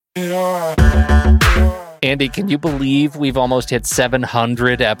Andy, can you believe we've almost hit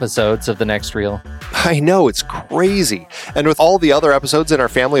 700 episodes of The Next Reel? I know, it's crazy. And with all the other episodes in our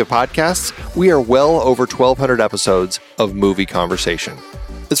family of podcasts, we are well over 1,200 episodes of movie conversation.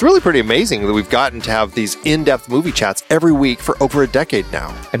 It's really pretty amazing that we've gotten to have these in-depth movie chats every week for over a decade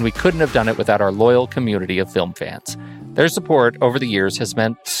now. And we couldn't have done it without our loyal community of film fans. Their support over the years has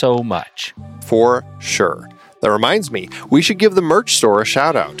meant so much. For sure. That reminds me, we should give the merch store a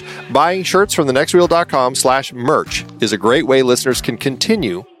shout out. Buying shirts from thenextreel.com/merch is a great way listeners can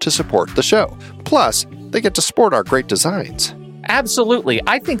continue to support the show. Plus, they get to sport our great designs. Absolutely.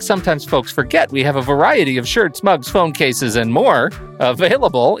 I think sometimes folks forget we have a variety of shirts, mugs, phone cases, and more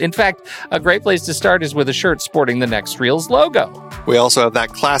available. In fact, a great place to start is with a shirt sporting the Next Reel's logo. We also have that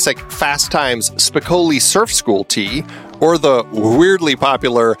classic Fast Times Spicoli Surf School tee, or the weirdly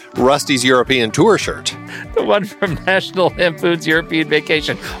popular Rusty's European Tour shirt. The one from National Lampoon's European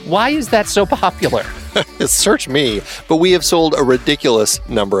Vacation. Why is that so popular? Search me, but we have sold a ridiculous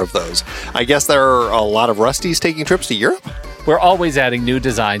number of those. I guess there are a lot of Rustys taking trips to Europe? We're always adding new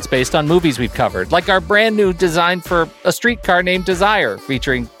designs based on movies we've covered, like our brand new design for a streetcar named Desire,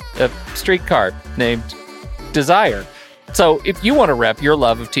 featuring a streetcar named Desire. So if you want to rep your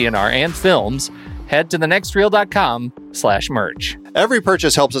love of TNR and films, head to thenextreel.com/merch. Every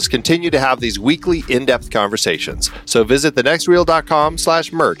purchase helps us continue to have these weekly in-depth conversations. So visit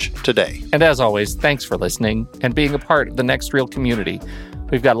thenextreel.com/merch today. And as always, thanks for listening and being a part of the Next Reel community.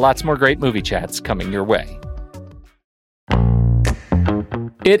 We've got lots more great movie chats coming your way.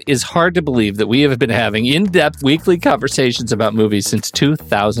 It is hard to believe that we have been having in-depth weekly conversations about movies since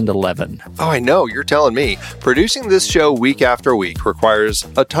 2011. Oh, I know, you're telling me. Producing this show week after week requires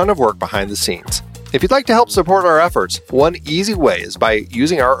a ton of work behind the scenes. If you'd like to help support our efforts, one easy way is by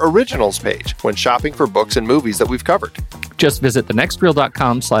using our originals page when shopping for books and movies that we've covered. Just visit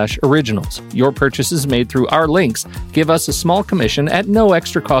thenextreel.com/originals. Your purchases made through our links give us a small commission at no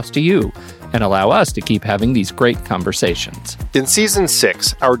extra cost to you and allow us to keep having these great conversations. In Season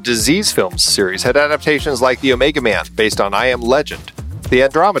 6, our Disease Films series had adaptations like The Omega Man, based on I Am Legend, The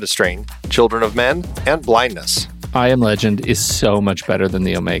Andromeda Strain, Children of Men, and Blindness. I Am Legend is so much better than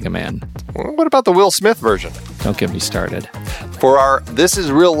The Omega Man. What about the Will Smith version? Don't get me started. For our This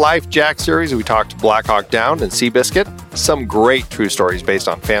Is Real Life Jack series, we talked Black Hawk Down and Seabiscuit, some great true stories based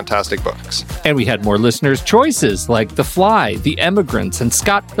on fantastic books. And we had more listeners' choices like The Fly, The Emigrants, and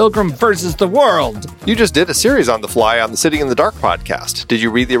Scott Pilgrim vs. the World. You just did a series on The Fly on the Sitting in the Dark podcast. Did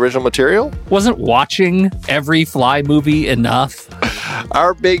you read the original material? Wasn't watching every Fly movie enough?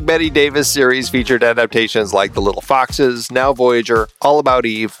 Our Big Betty Davis series featured adaptations like The Little Foxes, Now Voyager, All About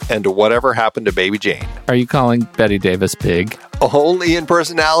Eve, and Whatever Happened to Baby Jane. Are you calling Betty Davis big? Only in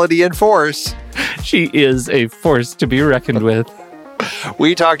personality and force. She is a force to be reckoned with.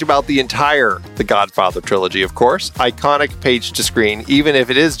 We talked about the entire The Godfather trilogy, of course. Iconic page to screen, even if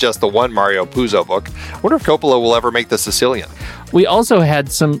it is just the one Mario Puzo book. I wonder if Coppola will ever make The Sicilian. We also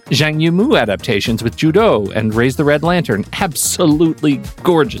had some Zhang Yimou adaptations with Judo and Raise the Red Lantern. Absolutely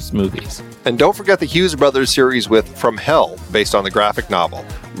gorgeous movies. And don't forget the Hughes Brothers series with From Hell, based on the graphic novel.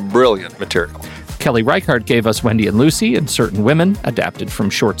 Brilliant material. Kelly Reichardt gave us Wendy and Lucy and Certain Women, adapted from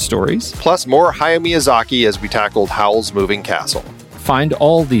short stories. Plus more Hayao Miyazaki as we tackled Howl's Moving Castle. Find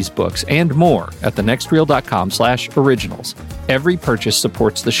all these books and more at thenextreel.com/originals. Every purchase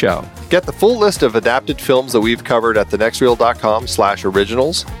supports the show. Get the full list of adapted films that we've covered at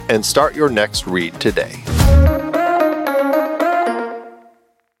thenextreel.com/originals and start your next read today.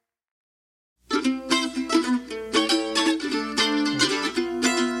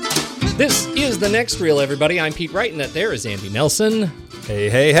 This is The Next Reel, everybody. I'm Pete Wright, and that there is Andy Nelson. Hey,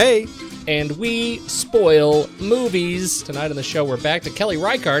 hey, hey. And we spoil movies. Tonight on the show, we're back to Kelly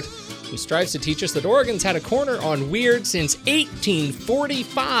Reichardt, who strives to teach us that Oregon's had a corner on weird since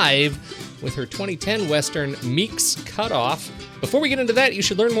 1845 with her 2010 Western Meek's Cutoff. Before we get into that, you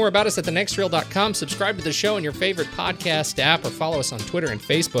should learn more about us at thenextreel.com. Subscribe to the show in your favorite podcast app or follow us on Twitter and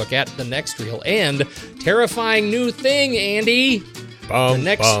Facebook at The Next Reel. And terrifying new thing, Andy. The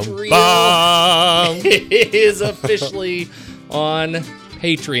Next Reel is officially on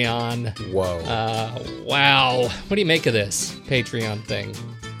Patreon. Whoa. Wow. What do you make of this Patreon thing?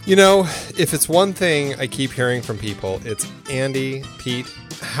 You know, if it's one thing I keep hearing from people, it's Andy, Pete,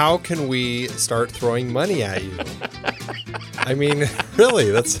 how can we start throwing money at you? I mean,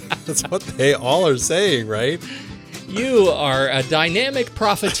 really, that's what they all are saying, right? You are a dynamic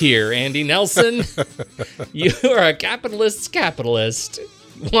profiteer, Andy Nelson. You are a capitalist's capitalist.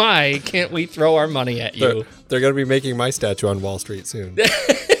 Why can't we throw our money at you? They're going to be making my statue on Wall Street soon.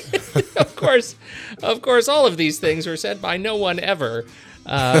 Of course, all of these things were said by no one ever.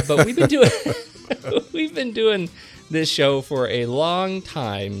 But we've been doing this show for a long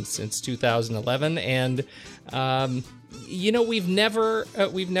time, since 2011, and we've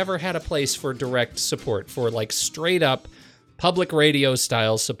never had a place for direct support, for like straight up public radio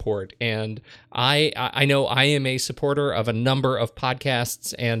style support. And I know I am a supporter of a number of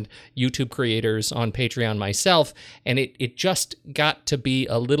podcasts and YouTube creators on Patreon myself, and it just got to be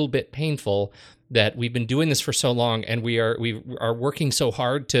a little bit painful that we've been doing this for so long, and we are working so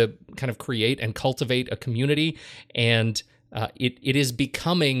hard to kind of create and cultivate a community, and it is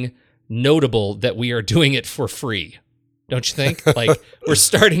becoming notable that we are doing it for free. Don't you think? Like, we're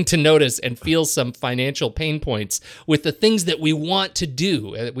starting to notice and feel some financial pain points with the things that we want to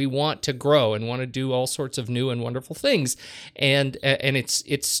do, that we want to grow and want to do all sorts of new and wonderful things. And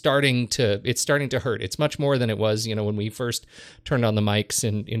it's starting to hurt. It's much more than it was, when we first turned on the mics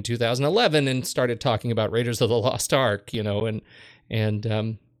in 2011 and started talking about Raiders of the Lost Ark, and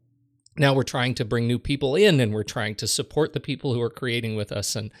now we're trying to bring new people in, and we're trying to support the people who are creating with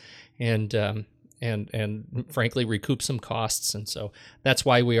us, and frankly recoup some costs, and so that's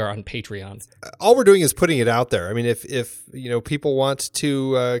why we are on Patreon. All we're doing is putting it out there. I mean, if people want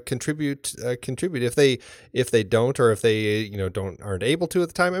to contribute. If they don't, or if they aren't able to at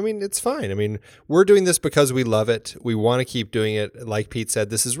the time, I mean, it's fine. I mean, we're doing this because we love it. We want to keep doing it. Like Pete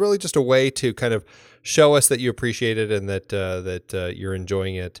said, this is really just a way to kind of show us that you appreciate it and that you're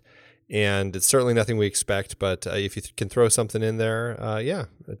enjoying it. And it's certainly nothing we expect, but if you can throw something in there,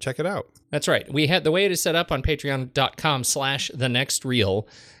 check it out. That's right. The way it is set up on patreon.com/thenextreel.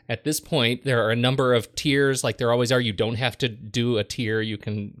 At this point, there are a number of tiers, like there always are. You don't have to do a tier. You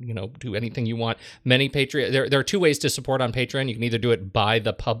can, do anything you want. Many Patreon. There are two ways to support on Patreon. You can either do it by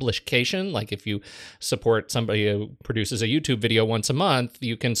the publication, like if you support somebody who produces a YouTube video once a month,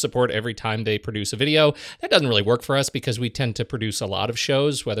 you can support every time they produce a video. That doesn't really work for us because we tend to produce a lot of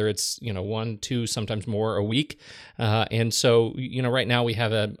shows, whether it's 1, 2, sometimes more a week, and so right now we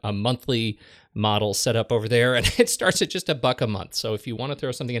have a monthly model set up over there, and it starts at just $1 a month. So if you want to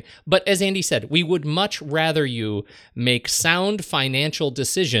throw something in, but as Andy said, we would much rather you make sound financial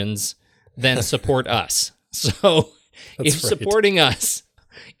decisions than support us. So if supporting us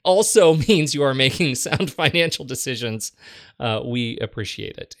also means you are making sound financial decisions, we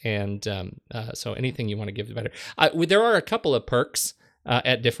appreciate it. And so anything you want to give, the better. There are a couple of perks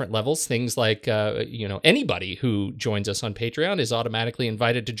at different levels. Things like, anybody who joins us on Patreon is automatically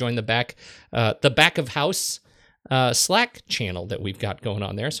invited to join the back of house Slack channel that we've got going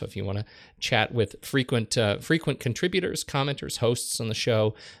on there. So if you want to chat with frequent contributors, commenters, hosts on the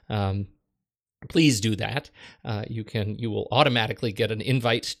show, please do that. You will automatically get an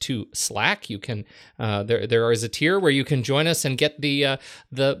invite to Slack. You can there is a tier where you can join us and get the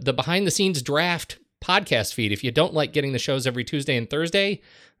behind the scenes draft podcast feed. If you don't like getting the shows every Tuesday and Thursday,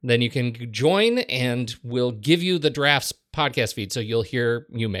 then you can join and we'll give you the drafts podcast feed. So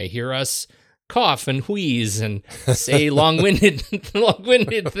you may hear us cough and wheeze and say long-winded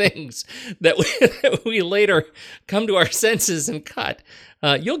things that we later come to our senses and cut.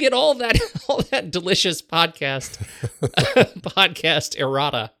 You'll get all that delicious podcast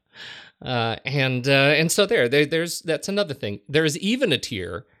errata. And so there's that's another thing. There's even a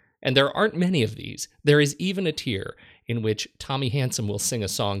tier, and there aren't many of these. There is even a tier in which Tommy Handsome will sing a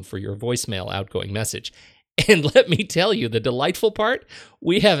song for your voicemail outgoing message. And let me tell you, the delightful part,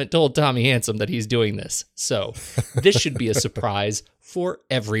 we haven't told Tommy Handsome that he's doing this. So this should be a surprise for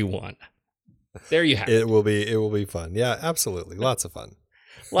everyone. There you have it. It will be fun. Yeah, absolutely. Lots of fun.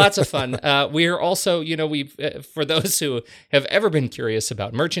 Lots of fun. We're also, we've for those who have ever been curious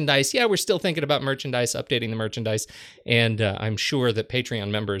about merchandise, we're still thinking about merchandise, updating the merchandise, and I'm sure that Patreon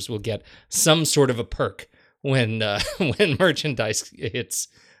members will get some sort of a perk when merchandise hits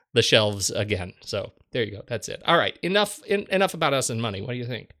the shelves again. So there you go. That's it. All right. Enough about us and money. What do you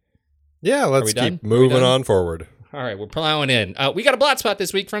think? Yeah, let's keep moving on forward. All right, we're plowing in. We got a blot spot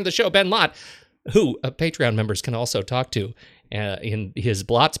this week from the show, Ben Lott, who Patreon members can also talk to in his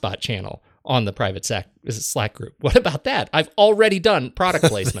blot spot channel on the private Slack group. What about that? I've already done product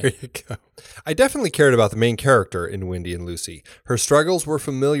placement. There you go. I definitely cared about the main character in Wendy and Lucy. Her struggles were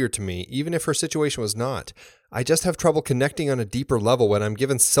familiar to me, even if her situation was not. I just have trouble connecting on a deeper level when I'm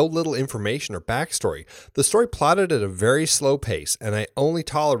given so little information or backstory. The story plotted at a very slow pace, and I only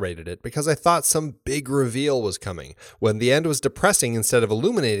tolerated it because I thought some big reveal was coming. When the end was depressing instead of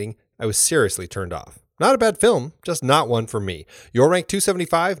illuminating, I was seriously turned off. Not a bad film, just not one for me. Your rank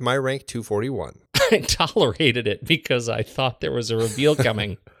 275, my rank 241. I tolerated it because I thought there was a reveal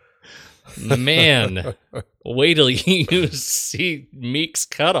coming. Man, wait till you see Meek's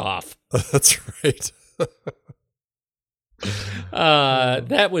Cutoff. That's right.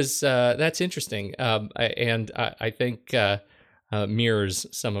 That's interesting, and I think mirrors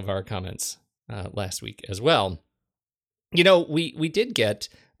some of our comments last week as well. You know, we did get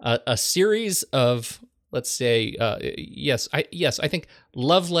a series of, let's say, I think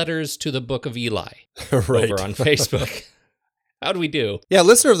love letters to the Book of Eli Right. over on Facebook. How do we do? Yeah,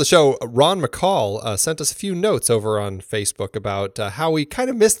 listener of the show, Ron McCall, sent us a few notes over on Facebook about how we kind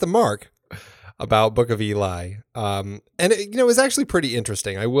of missed the mark about Book of Eli. And it was actually pretty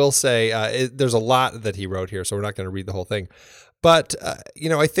interesting. I will say there's a lot that he wrote here, so we're not going to read the whole thing. But,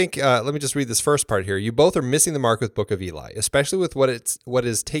 I think, let me just read this first part here. You both are missing the mark with Book of Eli, especially with what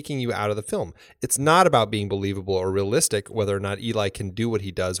is taking you out of the film. It's not about being believable or realistic, whether or not Eli can do what he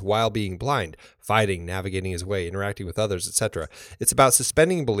does while being blind, fighting, navigating his way, interacting with others, etc. It's about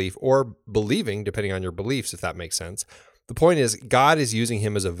suspending belief or believing, depending on your beliefs, if that makes sense. The point is, God is using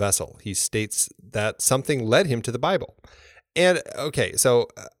him as a vessel. He states that something led him to the Bible. And, okay, so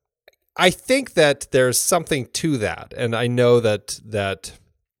I think that there's something to that, and I know that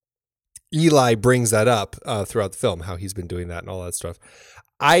Eli brings that up throughout the film, how he's been doing that and all that stuff.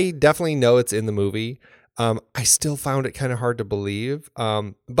 I definitely know it's in the movie. I still found it kind of hard to believe,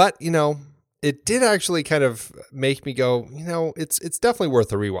 but it did actually kind of make me go, it's definitely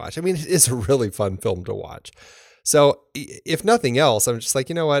worth a rewatch. I mean, it is a really fun film to watch. So if nothing else, I'm just like,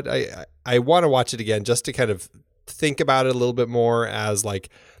 you know what, I want to watch it again just to kind of think about it a little bit more as like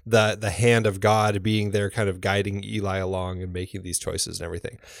the hand of God being there kind of guiding Eli along and making these choices and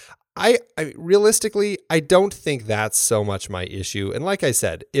everything. I realistically, I don't think that's so much my issue. And like I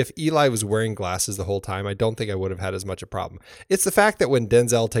said, if Eli was wearing glasses the whole time, I don't think I would have had as much a problem. It's the fact that when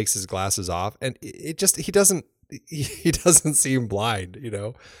Denzel takes his glasses off and he doesn't seem blind,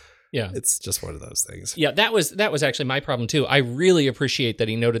 Yeah. It's just one of those things. Yeah, that was actually my problem too. I really appreciate that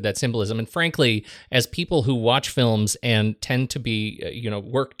he noted that symbolism. And frankly, as people who watch films and tend to be,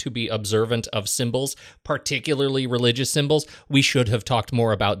 work to be observant of symbols, particularly religious symbols, we should have talked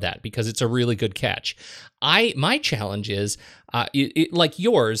more about that because it's a really good catch. My challenge is, like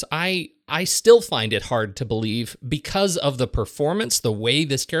yours, I still find it hard to believe because of the performance, the way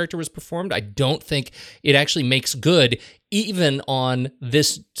this character was performed. I don't think it actually makes good even on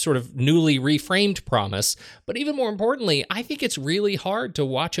this sort of newly reframed promise. But even more importantly, I think it's really hard to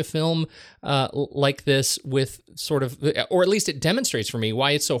watch a film like this with sort of, or at least it demonstrates for me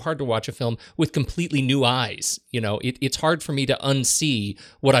why it's so hard to watch a film with completely new eyes. It's hard for me to unsee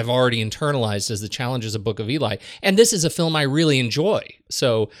what I've already internalized as the challenges of Book of Eli. And this is a film I really enjoy.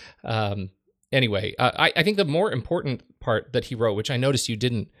 So anyway, I think the more important part that he wrote, which I noticed you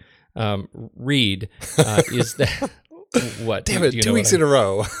didn't read, is that... What? Damn it! 2 weeks in a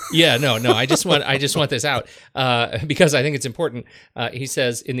row. Yeah, no. I just want this out because I think it's important. He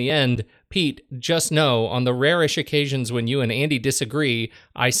says, in the end, Pete, just know on the rarish occasions when you and Andy disagree,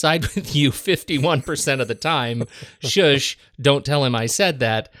 I side with you 51% of the time. Shush! Don't tell him I said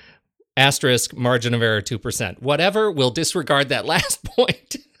that. Asterisk margin of error 2%. Whatever. We'll disregard that last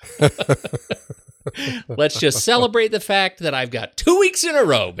point. Let's just celebrate the fact that I've got 2 weeks in a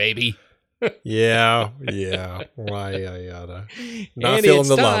row, baby. Yeah. Why yada? Not Andy, feeling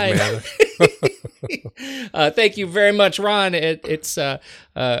the time. love, man. Thank you very much, Ron. It's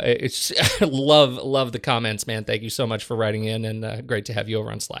love the comments, man. Thank you so much for writing in, and great to have you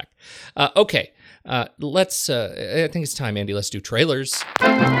over on Slack. Okay, let's. I think it's time, Andy. Let's do trailers.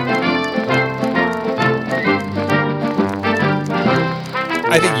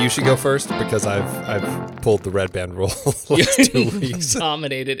 I think you should go first because I've pulled the red band rule last 2 weeks.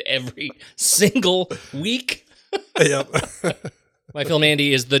 Dominated every single week. Yep. My film,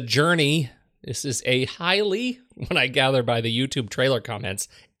 Andy, is The Journey. This is a highly, when I gather by the YouTube trailer comments,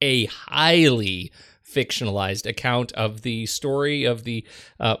 a highly fictionalized account of the story of the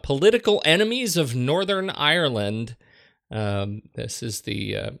political enemies of Northern Ireland. This is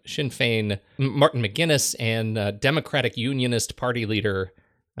the Sinn Féin, Martin McGuinness, and Democratic Unionist Party leader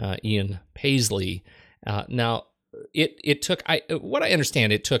Ian Paisley. Now, it took, what I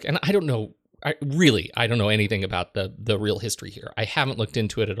understand, it took, and I don't know, I don't know anything about the real history here. I haven't looked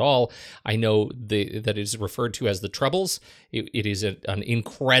into it at all. I know that it is referred to as the Troubles. It is an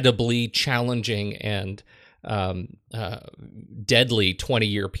incredibly challenging and deadly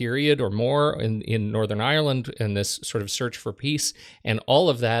 20-year period or more in Northern Ireland and this sort of search for peace. And all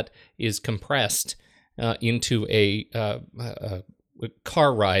of that is compressed into a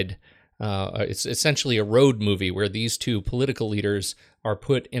car ride. It's essentially a road movie where these two political leaders are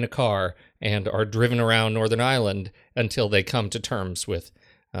put in a car and are driven around Northern Ireland until they come to terms with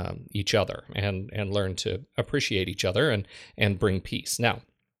each other and learn to appreciate each other and bring peace. Now,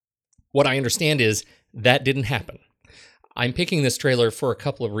 what I understand is that didn't happen. I'm picking this trailer for a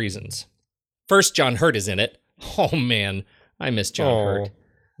couple of reasons. First, John Hurt is in it. Oh, man, I miss John Hurt.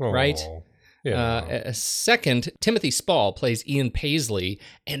 Right? Yeah. Second, Timothy Spall plays Ian Paisley,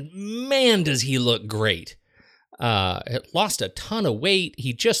 and man, does he look great. Lost a ton of weight.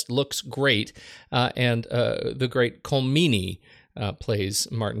 He just looks great. And the great Colmini plays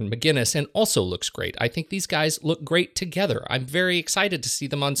Martin McGuinness and also looks great. I think these guys look great together. I'm very excited to see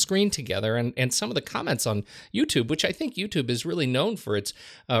them on screen together. And some of the comments on YouTube, which I think YouTube is really known for its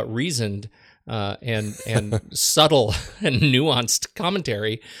reasoned and subtle and nuanced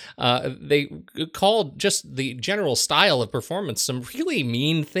commentary, they called just the general style of performance some really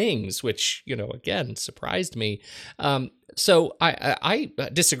mean things, which, again, surprised me. So I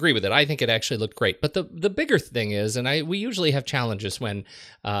disagree with it. I think it actually looked great. But the bigger thing is, and we usually have challenges when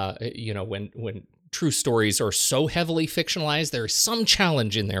true stories are so heavily fictionalized, there's some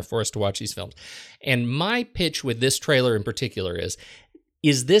challenge in there for us to watch these films. And my pitch with this trailer in particular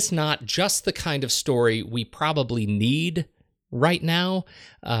is this not just the kind of story we probably need right now?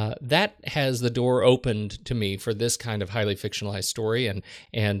 That has the door opened to me for this kind of highly fictionalized story.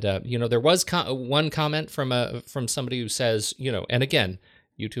 And there was one comment from somebody who says, and again,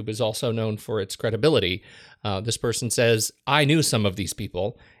 YouTube is also known for its credibility. This person says, I knew some of these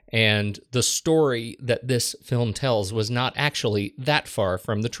people, and the story that this film tells was not actually that far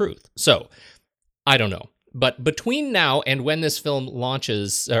from the truth. So, I don't know. But between now and when this film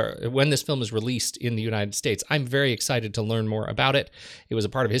launches, or when this film is released in the United States, I'm very excited to learn more about it. It was a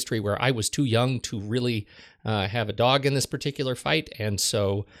part of history where I was too young to really have a dog in this particular fight. And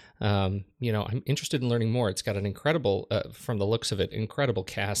so, I'm interested in learning more. It's got an incredible, from the looks of it, incredible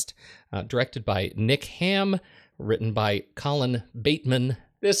cast, directed by Nick Hamm, written by Colin Bateman.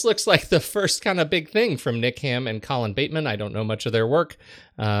 This looks like the first kind of big thing from Nick Hamm and Colin Bateman. I don't know much of their work,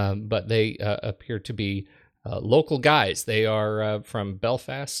 but they appear to be local guys. They are from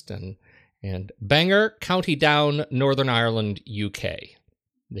Belfast and Bangor, County Down, Northern Ireland, UK.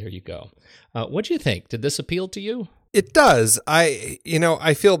 There you go. What do you think? Did this appeal to you? It does. I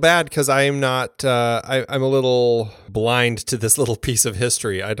feel bad because I am not. I'm a little blind to this little piece of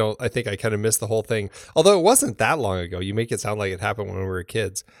history. I think I kind of missed the whole thing. Although it wasn't that long ago. You make it sound like it happened when we were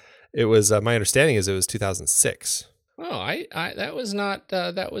kids. It was. My understanding is it was 2006. Oh, that was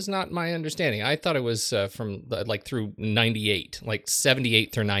not my understanding. I thought it was from through 98, like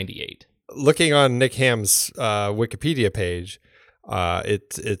 78 through 98. Looking on Nick Hamm's Wikipedia page,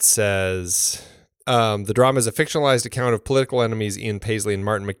 it says the drama is a fictionalized account of political enemies Ian Paisley and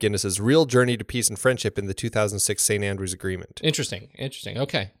Martin McGuinness's real journey to peace and friendship in the 2006 St. Andrews Agreement. Interesting.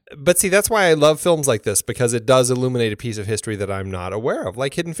 Okay. But see, that's why I love films like this, because it does illuminate a piece of history that I'm not aware of,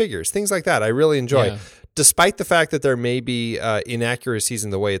 like Hidden Figures, things like that. I really enjoy. Yeah. Despite the fact that there may be inaccuracies in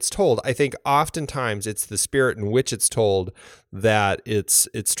the way it's told, I think oftentimes it's the spirit in which it's told that it's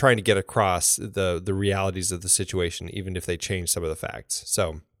trying to get across the realities of the situation, even if they change some of the facts.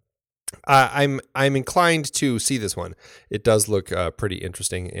 So I'm inclined to see this one. It does look pretty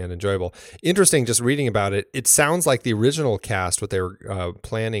interesting and enjoyable. Interesting, just reading about it. It sounds like the original cast, what they were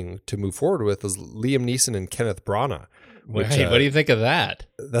planning to move forward with, was Liam Neeson and Kenneth Branagh. Which, what do you think of that?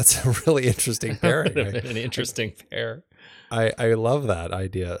 That's a really interesting pairing. An interesting pair. I love that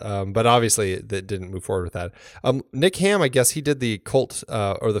idea, but obviously that didn't move forward with that. Nick Hamm, I guess he did the cult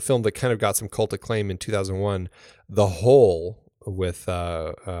or the film that kind of got some cult acclaim in 2001, The Hole, with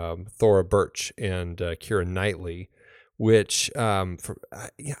Thora Birch and Keira Knightley, which I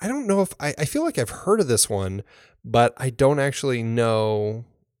don't know if I feel like I've heard of this one, but I don't actually know.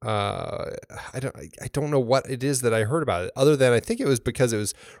 I don't know what it is that I heard about it, other than I think it was because it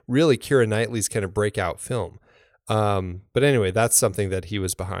was really Keira Knightley's kind of breakout film. But anyway, that's something that he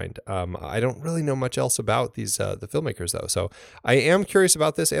was behind. I don't really know much else about these the filmmakers though, so I am curious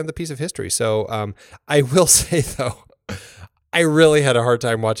about this and the piece of history. So I will say though, I really had a hard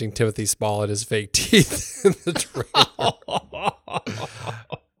time watching Timothy Spall and his fake teeth in the trailer.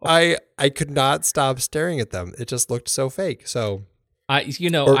 I could not stop staring at them. It just looked so fake. So. I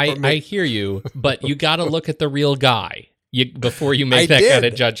hear you, but you got to look at the real guy before you make that kind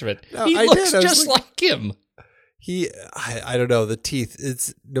of judgment. No, he looks just like him. I don't know, the teeth.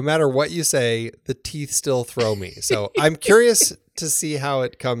 It's no matter what you say, the teeth still throw me. So I'm curious to see how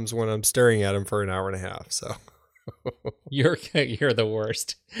it comes when I'm staring at him for an hour and a half. So you're the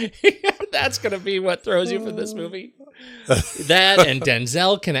worst. That's going to be what throws you for this movie. That and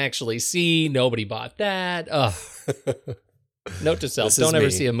Denzel can actually see. Nobody bought that. Ugh. Note to self, don't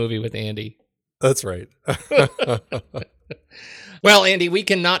ever see a movie with Andy. That's right. Well, Andy, we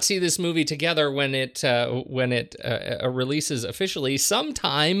cannot see this movie together when it releases officially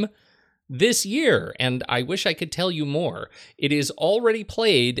sometime this year, and I wish I could tell you more. It is already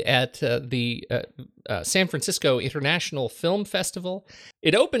played at the San Francisco International Film Festival.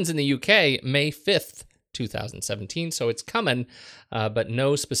 It opens in the UK May 5th, 2017, so it's coming, but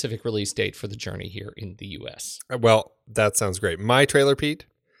no specific release date for The Journey here in the US. Well, that sounds great. My trailer, Pete?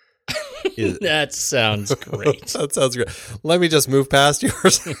 That sounds great. That sounds great. Let me just move past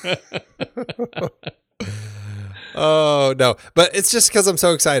yours. Oh, no. But it's just because I'm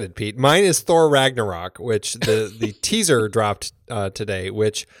so excited, Pete. Mine is Thor Ragnarok, which the teaser dropped today,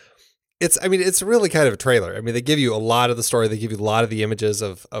 which it's really kind of a trailer. I mean, they give you a lot of the story. They give you a lot of the images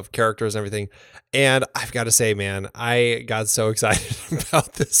of characters and everything. And I've got to say, man, I got so excited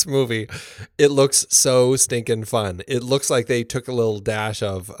about this movie. It looks so stinking fun. It looks like they took a little dash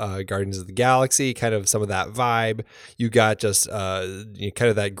of Guardians of the Galaxy, kind of some of that vibe. You got just kind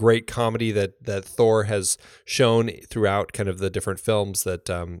of that great comedy that Thor has shown throughout kind of the different films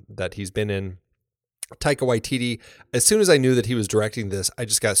that he's been in. Taika Waititi, as soon as I knew that he was directing this, I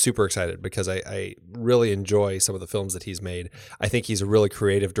just got super excited because I really enjoy some of the films that he's made. I think he's a really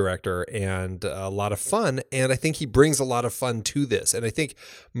creative director and a lot of fun, and I think he brings a lot of fun to this. And I think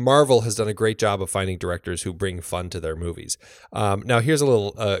Marvel has done a great job of finding directors who bring fun to their movies. Now, here's a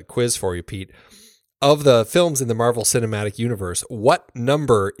little quiz for you, Pete. Of the films in the Marvel Cinematic Universe, what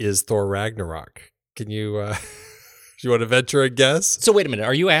number is Thor Ragnarok? Can you... do you want to venture a guess? So wait a minute.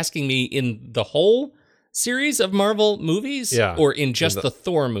 Are you asking me in the whole series of Marvel movies, or in just the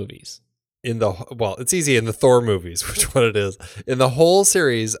Thor movies? Well, it's easy in the Thor movies, which one it is. In the whole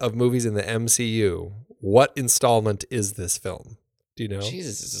series of movies in the MCU, what installment is this film? Do you know?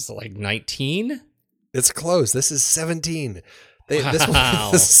 Jesus, is this like 19? It's close. This is 17. This will be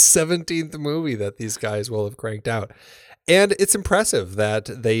the 17th movie that these guys will have cranked out. And it's impressive that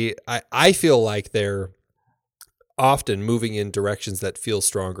I feel like they're often moving in directions that feel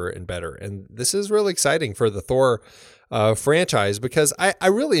stronger and better. And this is really exciting for the Thor franchise because I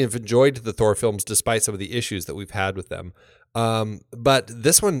really have enjoyed the Thor films despite some of the issues that we've had with them. But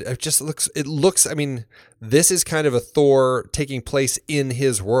this one just looks, I mean, this is kind of a Thor taking place in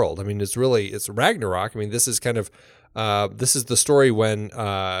his world. I mean, it's Ragnarok. I mean, this is kind of, this is the story when Kate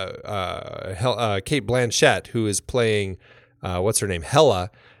Blanchett, who is playing, what's her name? Hela.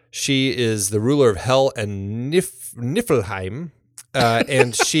 She is the ruler of Hell and Niflheim,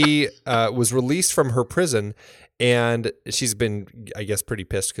 and she was released from her prison, and she's been, I guess, pretty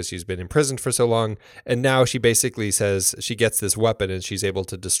pissed because she's been imprisoned for so long, and now she basically says she gets this weapon and she's able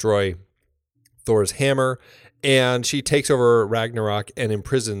to destroy Thor's hammer, and she takes over Ragnarok and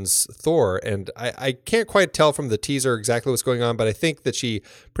imprisons Thor. And I can't quite tell from the teaser exactly what's going on, but I think that she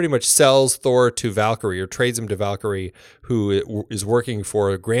pretty much sells Thor to Valkyrie, or trades him to Valkyrie, who is working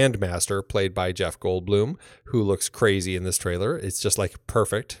for a Grandmaster played by Jeff Goldblum, who looks crazy in this trailer. It's just like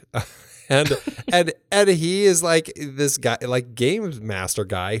perfect. And he is like this guy, like game master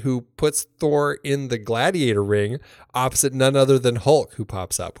guy, who puts Thor in the gladiator ring opposite none other than Hulk, who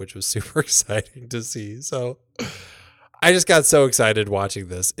pops up, which was super exciting to see. So I just got so excited watching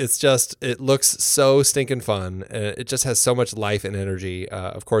this. It looks so stinking fun. It just has so much life and energy.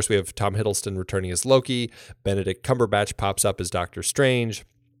 Of course, we have Tom Hiddleston returning as Loki. Benedict Cumberbatch pops up as Doctor Strange.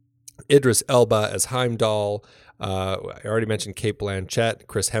 Idris Elba as Heimdall. I already mentioned Kate Blanchett,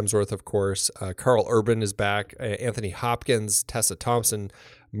 Chris Hemsworth, of course. Carl Urban is back. Anthony Hopkins, Tessa Thompson,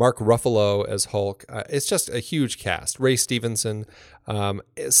 Mark Ruffalo as Hulk. It's just a huge cast. Ray Stevenson.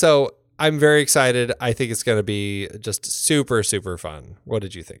 So I'm very excited. I think it's going to be just super, super fun. What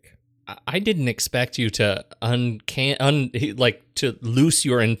did you think? I didn't expect you to to loose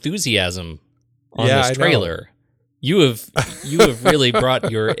your enthusiasm on this trailer. You have really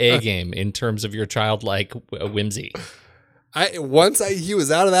brought your A game in terms of your childlike whimsy. Once he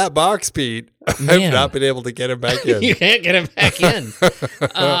was out of that box, Pete, I've not been able to get him back in. You can't get him back in.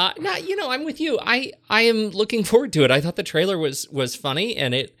 I'm with you. I am looking forward to it. I thought the trailer was funny,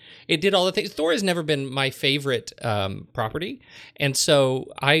 and it did all the things. Thor has never been my favorite property, and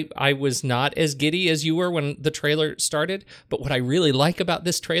so I was not as giddy as you were when the trailer started. But what I really like about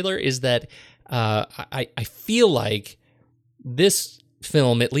this trailer is that I feel like this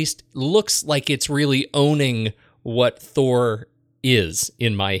film at least looks like it's really owning what Thor is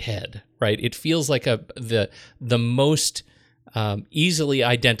in my head, right? It feels like the most easily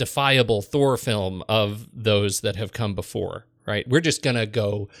identifiable Thor film of those that have come before, right? We're just going to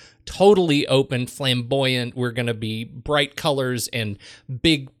go totally open, flamboyant. We're going to be bright colors and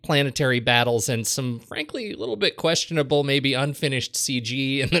big planetary battles and some, frankly, a little bit questionable, maybe unfinished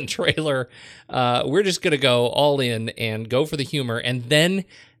CG in the trailer. We're just going to go all in and go for the humor. And then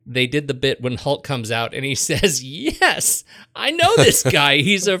they did the bit when Hulk comes out and he says, "Yes, I know this guy.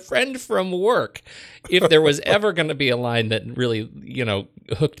 He's a friend from work." If there was ever going to be a line that really,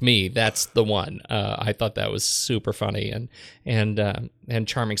 hooked me, that's the one. I thought that was super funny and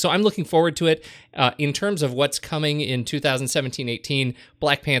charming. So I'm looking forward to it. In terms of what's coming in 2017-18,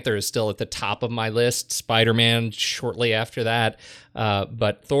 Black Panther is still at the top of my list. Spider-Man shortly after that.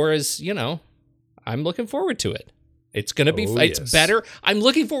 But Thor is, I'm looking forward to it. It's going to be, it's better. I'm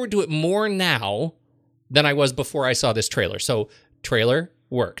looking forward to it more now than I was before I saw this trailer. So, trailer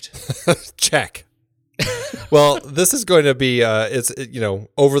worked. Check. Well, this is going to be,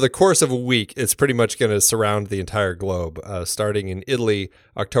 over the course of a week, it's pretty much going to surround the entire globe, starting in Italy,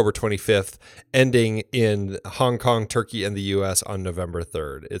 October 25th, ending in Hong Kong, Turkey, and the U.S. on November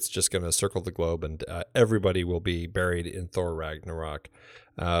 3rd. It's just going to circle the globe, and everybody will be buried in Thor Ragnarok.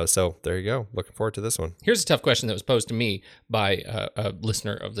 So there you go. Looking forward to this one. Here's a tough question that was posed to me by a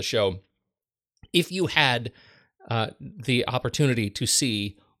listener of the show. If you had the opportunity to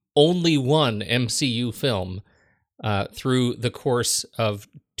see only one MCU film through the course of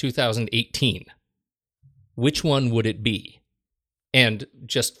 2018, which one would it be? And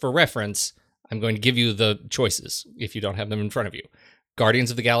just for reference, I'm going to give you the choices if you don't have them in front of you. Guardians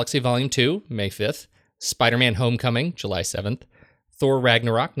of the Galaxy Volume 2, May 5th. Spider-Man Homecoming, July 7th. Thor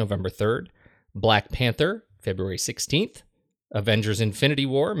Ragnarok, November 3rd. Black Panther, February 16th. Avengers Infinity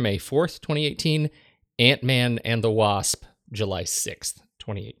War, May 4th, 2018. Ant-Man and the Wasp, July 6th,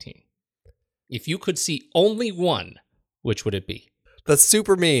 2018. If you could see only one, which would it be? That's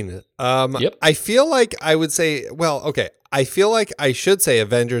super mean. Yep. I feel like I would say, I feel like I should say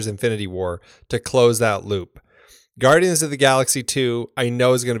Avengers Infinity War to close that loop. Guardians of the Galaxy 2, I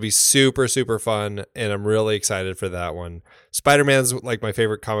know is going to be super, super fun, and I'm really excited for that one. Spider-Man's like my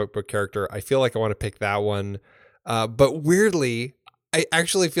favorite comic book character. I feel like I want to pick that one. But weirdly, I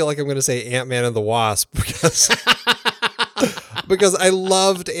actually feel like I'm going to say Ant-Man and the Wasp because I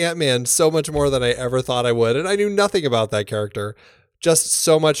loved Ant-Man so much more than I ever thought I would, and I knew nothing about that character. Just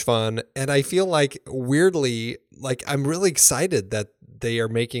so much fun, and I feel like weirdly, like I'm really excited that they are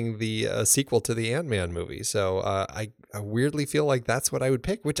making the sequel to the Ant-Man movie. So I weirdly feel like that's what I would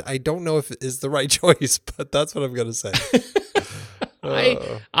pick, which I don't know if is the right choice, but that's what I'm going to say.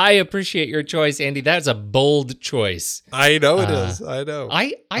 I appreciate your choice, Andy. That's a bold choice. I know it is. I know.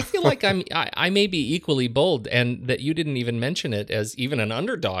 I feel like I may be equally bold, and that you didn't even mention it as even an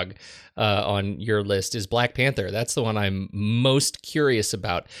underdog on your list is Black Panther. That's the one I'm most curious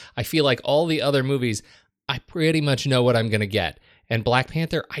about. I feel like all the other movies, I pretty much know what I'm going to get. And Black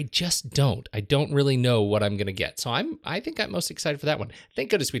Panther, I just don't. I don't really know what I'm going to get. So I think I'm most excited for that one. Thank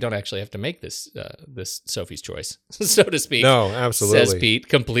goodness we don't actually have to make this Sophie's choice, so to speak. No, absolutely. Says Pete,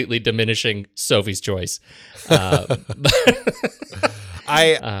 completely diminishing Sophie's choice.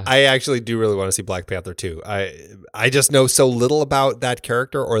 I actually do really want to see Black Panther too. I just know so little about that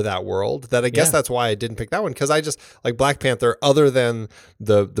character or that world that I guess that's why I didn't pick that one, because I just like Black Panther other than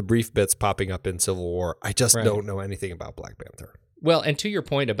the brief bits popping up in Civil War. I just don't know anything about Black Panther. Well, and to your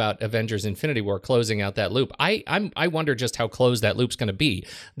point about Avengers Infinity War closing out that loop, I wonder just how closed that loop's going to be.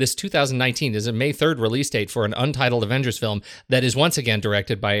 This 2019 is a May 3rd release date for an untitled Avengers film that is once again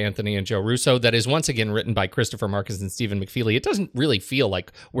directed by Anthony and Joe Russo, that is once again written by Christopher Marcus and Stephen McFeely. It doesn't really feel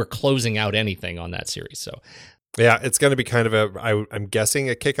like we're closing out anything on that series. So, yeah, it's going to be kind of I'm guessing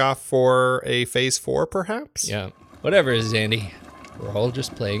a kickoff for a Phase 4, perhaps? Yeah. Whatever it is, Andy, we're all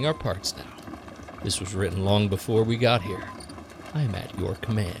just playing our parts now. This was written long before we got here. I am at your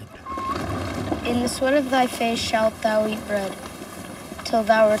command. In the sweat of thy face shalt thou eat bread, till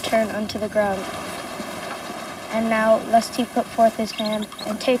thou return unto the ground. And now, lest he put forth his hand,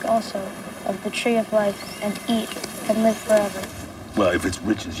 and take also of the tree of life, and eat, and live forever. Well, if it's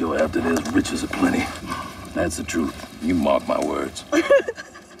riches you're after, there's riches aplenty. That's the truth. You mark my words.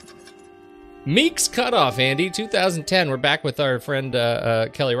 Meek's Cutoff, Andy, 2010. We're back with our friend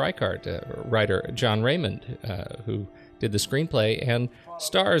Kelly Reichardt, writer John Raymond, who did the screenplay, and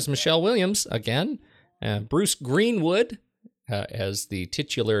stars Michelle Williams again, Bruce Greenwood as the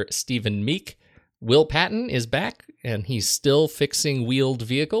titular Stephen Meek. Will Patton is back, and he's still fixing wheeled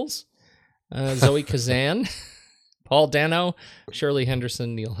vehicles. Zoe Kazan, Paul Dano, Shirley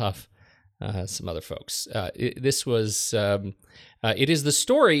Henderson, Neil Huff, some other folks. This was... it is the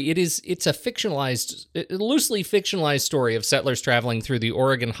story. It's a loosely fictionalized story of settlers traveling through the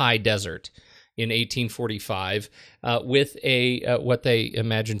Oregon high desert in 1845 with what they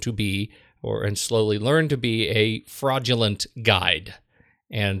imagine to be, and slowly learn to be, a fraudulent guide,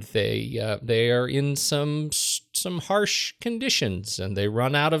 and they are in some harsh conditions, and they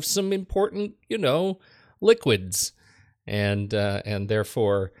run out of some important liquids. and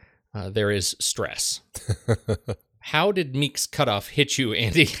therefore there is stress. How did Meek's Cutoff hit you,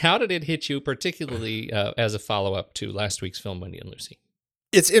 Andy? How did it hit you, particularly as a follow-up to last week's film, Wendy and Lucy?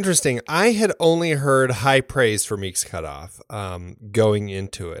 It's interesting. I had only heard high praise for Meek's Cutoff going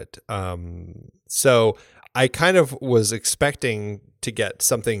into it. So I kind of was expecting to get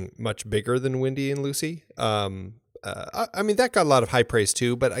something much bigger than Wendy and Lucy. I mean, that got a lot of high praise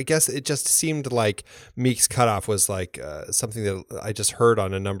too, but I guess it just seemed like Meek's Cutoff was like something that I just heard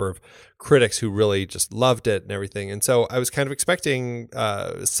on a number of critics who really just loved it and everything. And so I was kind of expecting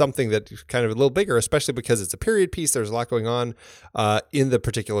something that kind of a little bigger, especially because it's a period piece. There's a lot going on in the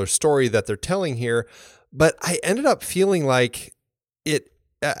particular story that they're telling here. But I ended up feeling like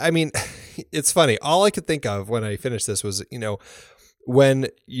I mean, it's funny. All I could think of when I finished this was, when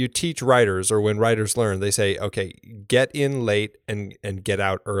you teach writers or when writers learn, they say, okay, get in late and get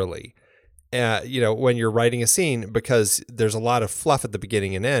out early. When you're writing a scene, because there's a lot of fluff at the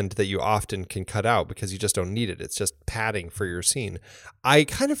beginning and end that you often can cut out because you just don't need it. It's just padding for your scene. I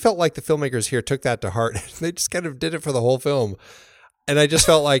kind of felt like the filmmakers here took that to heart. They just kind of did it for the whole film. And I just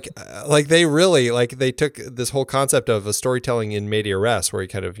felt like they really, they took this whole concept of a storytelling in media res, where you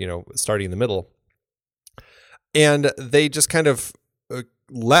kind of, starting in the middle, and they just kind of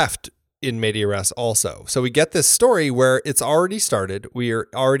left in media res also. So we get this story where it's already started. We are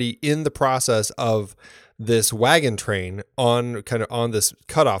already in the process of this wagon train on this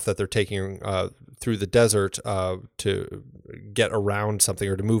cutoff that they're taking through the desert to get around something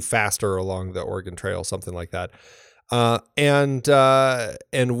or to move faster along the Oregon Trail, something like that.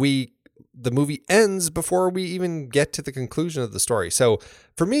 The movie ends before we even get to the conclusion of the story. So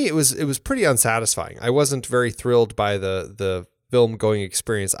for me, it was pretty unsatisfying. I wasn't very thrilled by the film going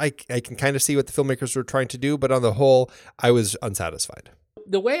experience. I can kind of see what the filmmakers were trying to do, but on the whole, I was unsatisfied.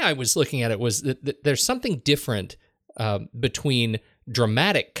 The way I was looking at it was that there's something different between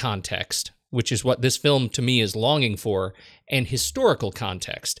dramatic context, which is what this film to me is longing for, and historical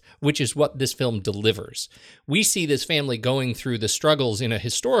context, which is what this film delivers. We see this family going through the struggles in a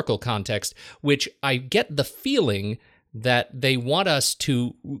historical context, which I get the feeling that they want us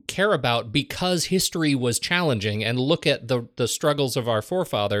to care about because history was challenging, and look at the struggles of our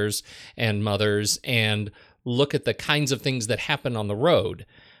forefathers and mothers and look at the kinds of things that happen on the road.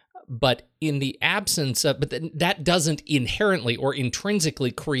 But in the absence of, that doesn't inherently or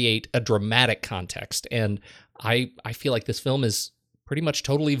intrinsically create a dramatic context. And I feel like this film is pretty much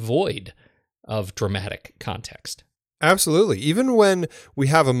totally void of dramatic context. Absolutely. Even when we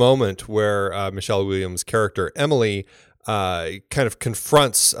have a moment where Michelle Williams' character, Emily, kind of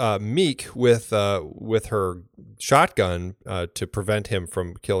confronts Meek with her shotgun to prevent him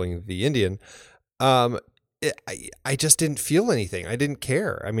from killing the Indian, I just didn't feel anything. I didn't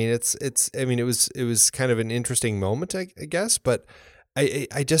care. I mean, it was kind of an interesting moment, I guess, but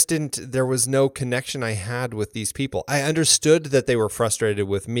I just didn't, there was no connection I had with these people. I understood that they were frustrated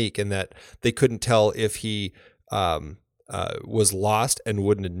with Meek and that they couldn't tell if he was lost and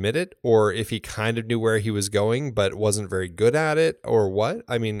wouldn't admit it, or if he kind of knew where he was going but wasn't very good at it, or what.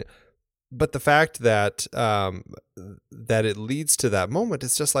 I mean, but the fact that that it leads to that moment,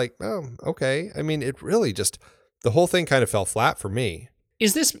 it's just like, oh, okay. I mean, it really just, the whole thing kind of fell flat for me.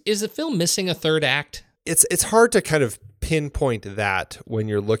 Is the film missing a third act? It's hard to kind of pinpoint that when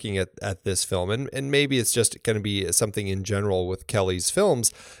you're looking at this film, and maybe it's just going to be something in general with Kelly's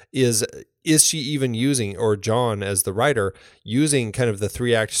films. Is she even using, or John as the writer, using kind of the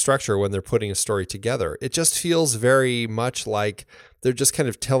 3-act structure when they're putting a story together? It just feels very much like they're just kind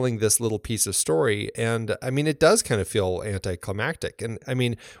of telling this little piece of story. And I mean, it does kind of feel anticlimactic. And I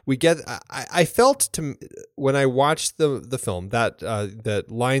mean, I felt when I watched the film, that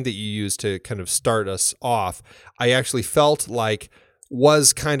line that you used to kind of start us off, I actually felt like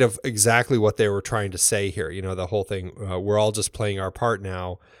was kind of exactly what they were trying to say here. You know, the whole thing, we're all just playing our part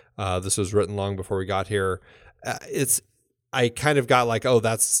now. This was written long before we got here. I kind of got like, oh,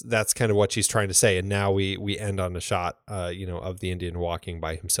 that's kind of what she's trying to say. And now we end on a shot, of the Indian walking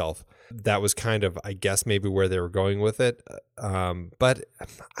by himself. That was kind of, I guess, maybe where they were going with it. But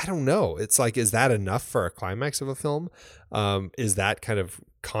I don't know. It's like, is that enough for a climax of a film? Is that kind of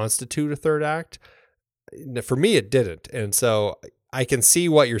constitute a third act? For me, it didn't. And so I can see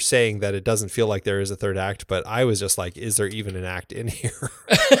what you're saying, that it doesn't feel like there is a third act, but I was just like, is there even an act in here?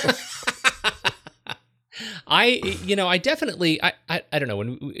 I definitely, I don't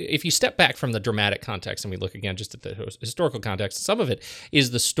know, if you step back from the dramatic context and we look again just at the historical context, some of it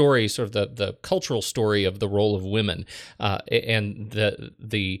is the story, sort of the cultural story of the role of women, and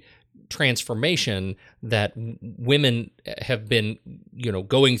the transformation that women have been,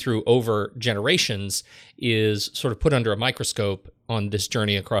 going through over generations is sort of put under a microscope on this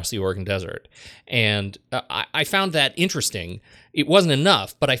journey across the Oregon Desert. And I found that interesting. It wasn't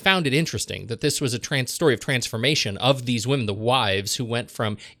enough, but I found it interesting that this was a story of transformation of these women, the wives, who went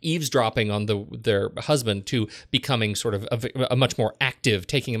from eavesdropping on their husband to becoming sort of a much more active,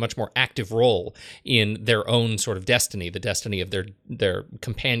 taking a much more active role in their own sort of destiny, the destiny of their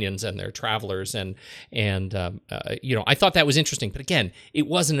companions and their travelers. And I thought that was interesting. But again, it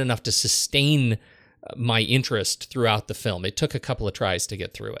wasn't enough to sustain my interest throughout the film. It took a couple of tries to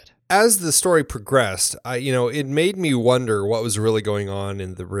get through it. As the story progressed, it made me wonder what was really going on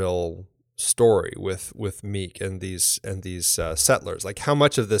in the real story with Meek and these settlers. Like, how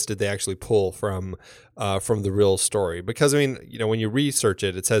much of this did they actually pull from the real story? Because when you research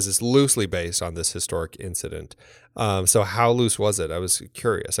it, it says it's loosely based on this historic incident. So how loose was it? I was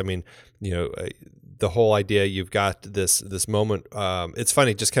curious. The whole idea, you've got this moment. It's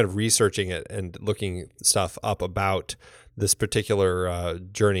funny just kind of researching it and looking stuff up about this particular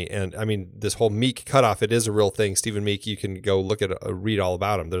journey. And this whole Meek Cutoff, it is a real thing. Stephen Meek, you can go look at read all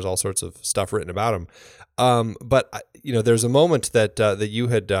about him. There's all sorts of stuff written about him. But there's a moment that you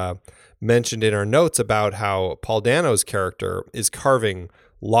had mentioned in our notes about how Paul Dano's character is carving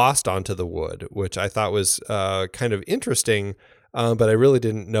Lost onto the wood, which I thought was kind of interesting. But I really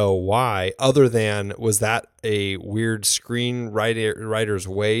didn't know why, other than, was that a weird screenwriter's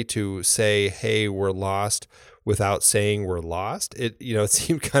way to say, hey, we're lost, without saying we're lost? It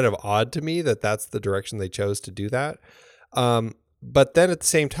seemed kind of odd to me that that's the direction they chose to do that. But then at the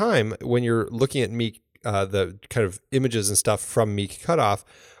same time, when you're looking at Meek, the kind of images and stuff from Meek Cutoff,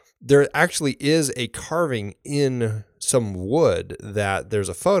 there actually is a carving in some wood that there's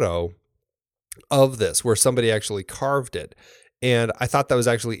a photo of this where somebody actually carved it. And I thought that was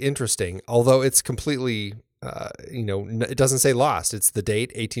actually interesting, although it's completely, it doesn't say lost. It's the date,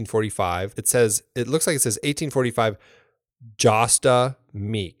 1845. It looks like it says 1845 Josta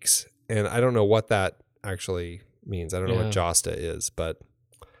Meeks. And I don't know what that actually means. I don't know what Josta is, but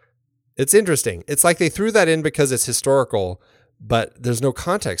it's interesting. It's like they threw that in because it's historical, but there's no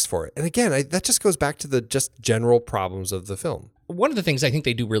context for it. And again, that just goes back to the just general problems of the film. One of the things I think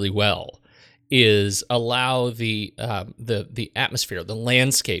they do really well is allow the atmosphere, the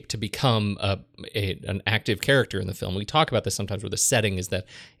landscape, to become an active character in the film. We talk about this sometimes, where the setting is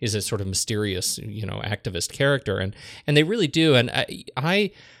a sort of mysterious, activist character, and they really do. And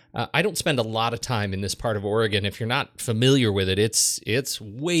I don't spend a lot of time in this part of Oregon. If you're not familiar with it, it's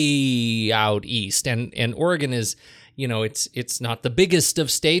way out east, and Oregon is, it's not the biggest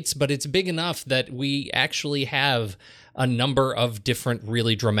of states, but it's big enough that we actually have a number of different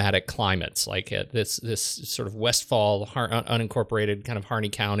really dramatic climates, like this sort of Westfall, unincorporated kind of Harney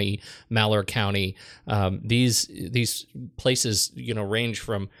County, Malheur County. These places, range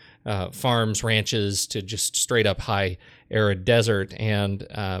from farms, ranches, to just straight up high arid desert, and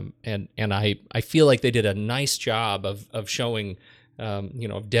I feel like they did a nice job of showing,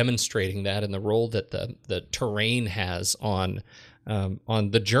 of demonstrating that, and the role that the terrain has on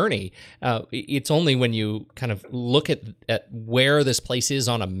the journey. It's only when you kind of look at where this place is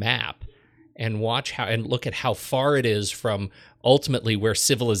on a map and look at how far it is from ultimately where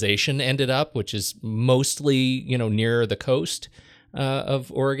civilization ended up, which is mostly, near the coast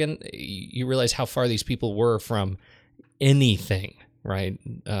of Oregon, you realize how far these people were from anything, right?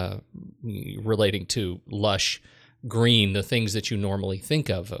 Relating to lush green, the things that you normally think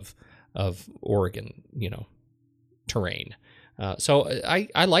of Oregon, terrain. So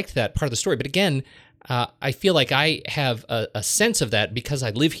I liked that part of the story. But again, I feel like I have a sense of that because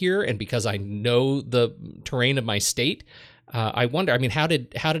I live here and because I know the terrain of my state. I wonder, how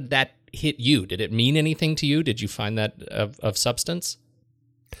did that hit you? Did it mean anything to you? Did you find that of substance?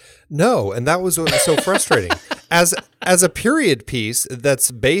 No, and that was what was so frustrating. As a period piece that's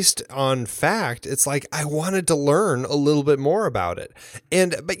based on fact, it's like I wanted to learn a little bit more about it.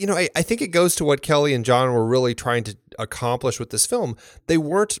 But I think it goes to what Kelly and John were really trying to accomplish with this film. They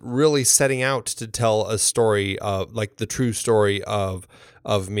weren't really setting out to tell a story of, like, the true story of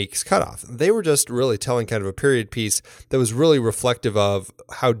Meek's Cutoff. They were just really telling kind of a period piece that was really reflective of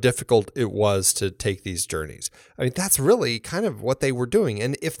how difficult it was to take these journeys. That's really kind of what they were doing.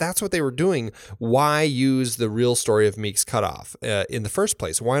 And if that's what they were doing, why use the real story of Meek's Cutoff in the first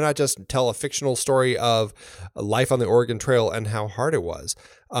place? Why not just tell a fictional story of life on the Oregon Trail and how hard it was?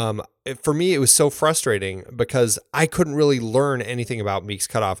 For me, it was so frustrating because I couldn't really learn anything about Meek's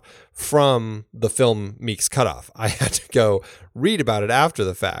Cutoff from the film Meek's Cutoff. I had to go read about it after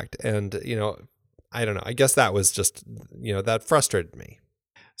the fact. And, I don't know. I guess that was just, that frustrated me.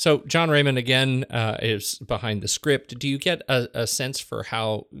 So John Raymond again is behind the script. Do you get a sense for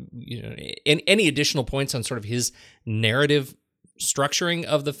how, any additional points on sort of his narrative structuring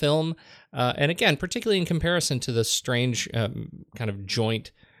of the film? And again, particularly in comparison to the strange kind of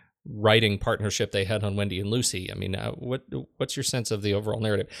joint writing partnership they had on Wendy and Lucy. I mean, what's your sense of the overall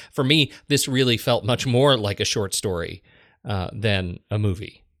narrative? For me, this really felt much more like a short story than a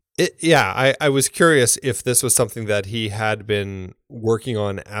movie. I was curious if this was something that he had been working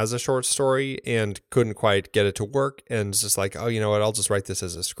on as a short story and couldn't quite get it to work, and it's just like, oh, you know what, I'll just write this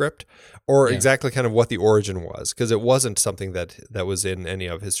as a script, or exactly kind of what the origin was, because it wasn't something that was in any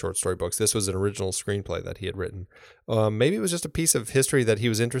of his short story books. This was an original screenplay that he had written. Maybe it was just a piece of history that he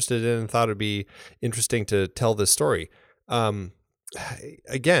was interested in and thought it'd be interesting to tell this story.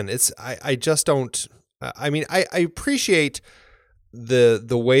 Again, I just don't. I mean, I appreciate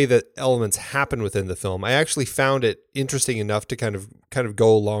the way that elements happen within the film. I actually found it interesting enough to kind of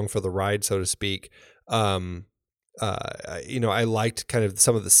go along for the ride, so to speak. I liked kind of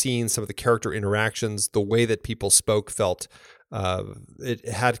some of the scenes, some of the character interactions, the way that people spoke felt, it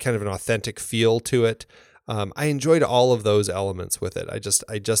had kind of an authentic feel to it. I enjoyed all of those elements with it. I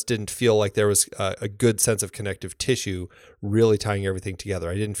just didn't feel like there was a good sense of connective tissue really tying everything together.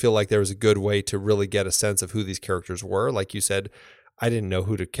 I didn't feel like there was a good way to really get a sense of who these characters were. Like you said, I didn't know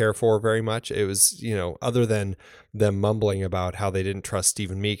who to care for very much. It was, other than them mumbling about how they didn't trust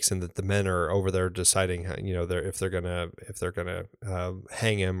Stephen Meeks and that the men are over there deciding, if they're gonna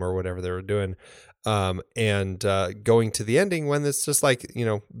hang him or whatever they were doing, and going to the ending when it's just like,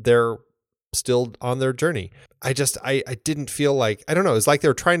 they're still on their journey. I didn't feel like, I don't know, it's like they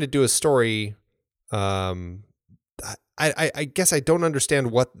were trying to do a story. I guess I don't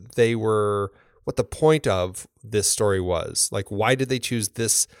understand what the point of this story was. Like, why did they choose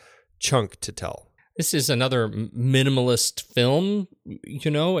this chunk to tell? This is another minimalist film,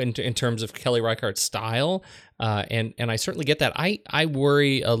 in terms of Kelly Reichardt's style, and I certainly get that. I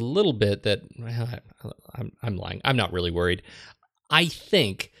worry a little bit that, I'm lying. I'm not really worried. I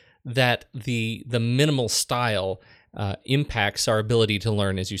think that the minimal style impacts our ability to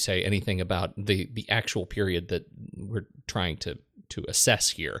learn, as you say, anything about the actual period that we're trying to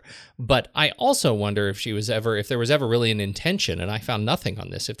assess here. But I also wonder if there was ever really an intention, and I found nothing on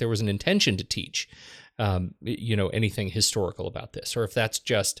this, if there was an intention to teach, anything historical about this, or if that's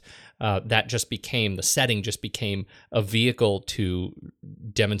just, the setting just became a vehicle to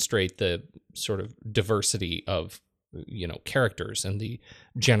demonstrate the sort of diversity of, characters and the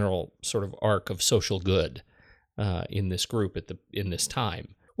general sort of arc of social good in this group in this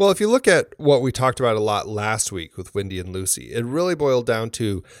time. Well, if you look at what we talked about a lot last week with Wendy and Lucy, it really boiled down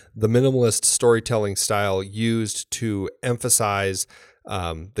to the minimalist storytelling style used to emphasize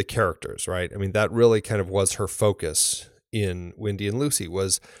the characters, right? I mean, that really kind of was her focus in Wendy and Lucy,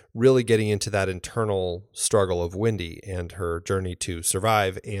 was really getting into that internal struggle of Wendy and her journey to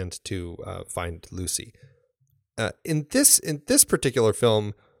survive and to find Lucy. In this particular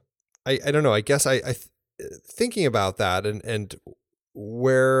film, I don't know, I guess I thinking about that and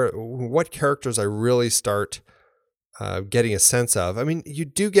what characters I really start getting a sense of. I mean, you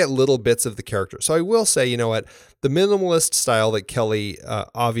do get little bits of the character. So I will say, the minimalist style that Kelly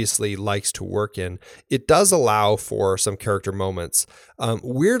obviously likes to work in, it does allow for some character moments.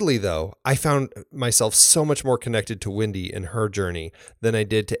 Weirdly, though, I found myself so much more connected to Wendy and her journey than I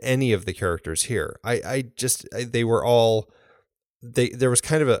did to any of the characters here. They were all, there was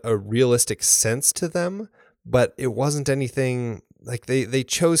kind of a realistic sense to them, but it wasn't anything like they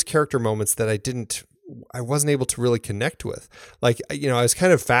chose character moments that I wasn't able to really connect with. Like, I was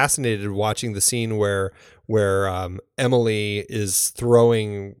kind of fascinated watching the scene where Emily is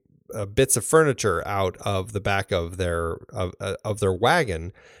throwing bits of furniture out of the back of their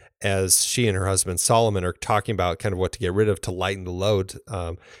wagon, as she and her husband Solomon are talking about kind of what to get rid of to lighten the load.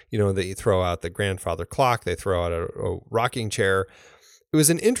 They throw out the grandfather clock, they throw out a rocking chair. It was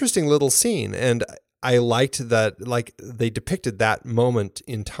an interesting little scene, and I liked that, like, they depicted that moment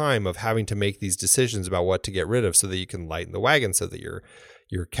in time of having to make these decisions about what to get rid of so that you can lighten the wagon, so that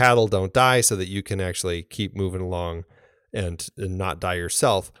your cattle don't die, so that you can actually keep moving along and not die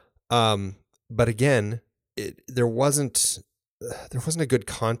yourself. But again, there wasn't a good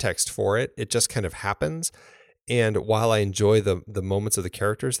context for it. It just kind of happens. And while I enjoy the moments of the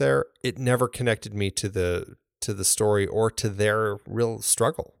characters there, it never connected me to the story or to their real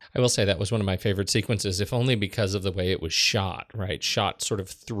struggle. I will say that was one of my favorite sequences, if only because of the way it was shot, right? Shot sort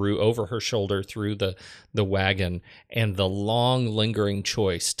of over her shoulder, through the wagon, and the long lingering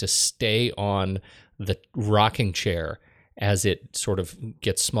choice to stay on the rocking chair as it sort of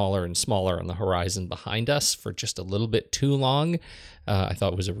gets smaller and smaller on the horizon behind us for just a little bit too long, I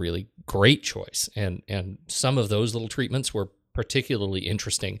thought was a really great choice. And some of those little treatments were particularly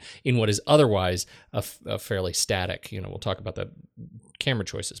interesting in what is otherwise a fairly static, we'll talk about the camera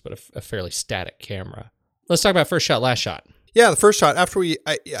choices, but a fairly static camera. Let's talk about first shot, last shot. Yeah, the first shot, I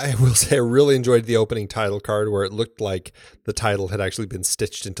will say I really enjoyed the opening title card where it looked like the title had actually been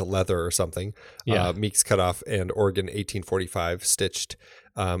stitched into leather or something. Yeah. Meek's Cutoff and Oregon 1845 stitched.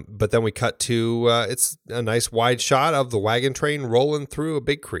 But then we cut to, it's a nice wide shot of the wagon train rolling through a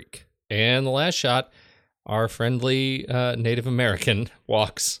big creek. And the last shot, our friendly Native American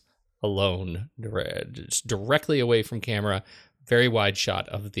walks alone, just directly away from camera. Very wide shot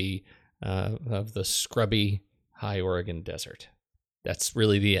of the scrubby high Oregon desert. That's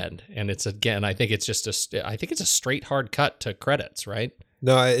really the end. And it's, again, I think it's a straight hard cut to credits, right?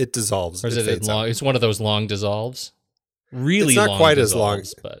 No, it dissolves. Or is it long? It's one of those long dissolves. Really, it's not long quite as long.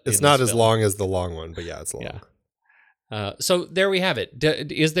 But it's not as long as the long one, but yeah, it's long. Yeah. So there we have it.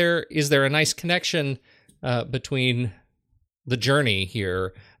 Is there a nice connection between the journey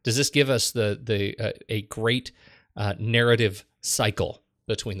here? Does this give us a great narrative cycle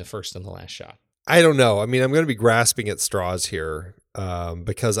between the first and the last shot? I don't know. I mean, I'm going to be grasping at straws here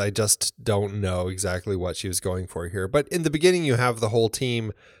because I just don't know exactly what she was going for here. But in the beginning, you have the whole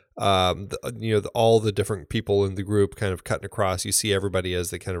team, all the different people in the group kind of cutting across. You see everybody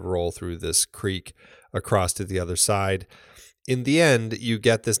as they kind of roll through this creek across to the other side. In the end, you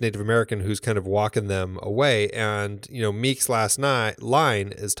get this Native American who's kind of walking them away. And, Meek's last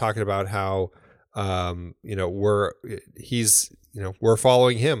line is talking about how, we're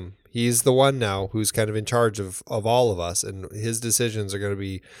following him. He's the one now who's kind of in charge of all of us, and his decisions are going to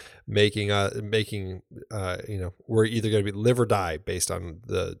be making, we're either going to be live or die based on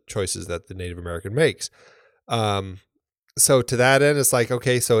the choices that the Native American makes. So to that end, it's like,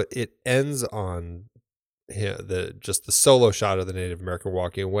 okay, so it ends on the solo shot of the Native American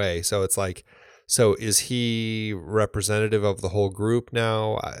walking away. So it's like, so is he representative of the whole group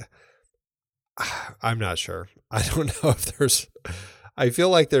now? I'm not sure. I don't know if I feel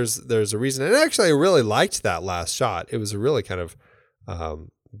like there's a reason. And actually, I really liked that last shot. It was a really kind of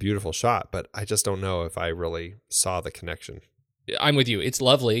beautiful shot, but I just don't know if I really saw the connection. I'm with you. It's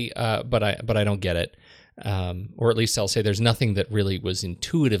lovely, but I don't get it. Or at least I'll say there's nothing that really was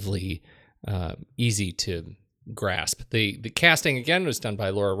intuitively easy to grasp. The casting, again, was done by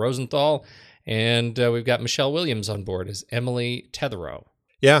Laura Rosenthal, and we've got Michelle Williams on board as Emily Tetherow.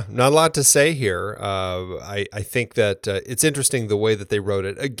 Yeah, not a lot to say here. I think that it's interesting the way that they wrote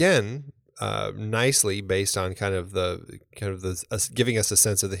it. Again, nicely based on kind of the giving us a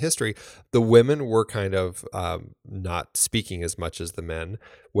sense of the history. The women were kind of not speaking as much as the men.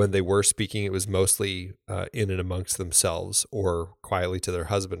 When they were speaking, it was mostly in and amongst themselves or quietly to their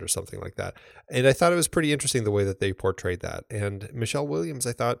husband or something like that. And I thought it was pretty interesting the way that they portrayed that. And Michelle Williams,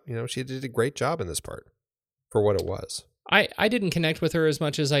 I thought, she did a great job in this part for what it was. I didn't connect with her as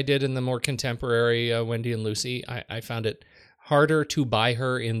much as I did in the more contemporary Wendy and Lucy. I found it harder to buy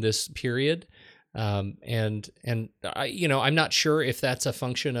her in this period. And I'm not sure if that's a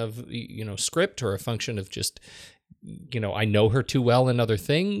function of, script or a function of just, I know her too well in other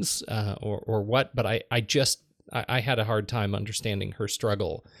things or what, but I had a hard time understanding her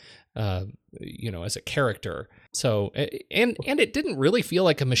struggle, as a character. So, and it didn't really feel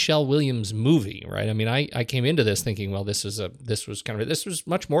like a Michelle Williams movie, right? I mean, I came into this thinking, well, this was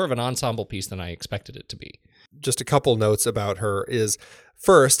much more of an ensemble piece than I expected it to be. Just a couple notes about her is,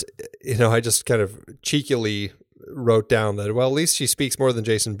 first, I just kind of cheekily wrote down that, well, at least she speaks more than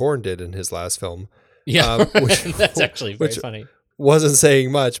Jason Bourne did in his last film. Yeah, that's actually very funny. Wasn't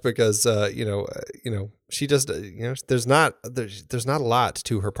saying much because she just there's not a lot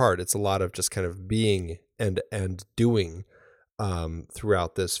to her part. It's a lot of just kind of being and doing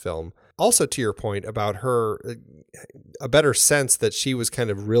throughout this film. Also, to your point about her, a better sense that she was kind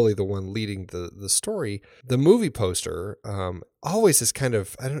of really the one leading the story. The movie poster always is kind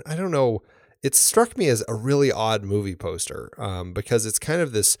of I don't know. It struck me as a really odd movie poster because it's kind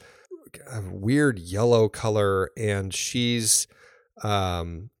of this weird yellow color, and she's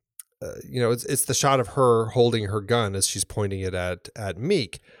it's the shot of her holding her gun as she's pointing it at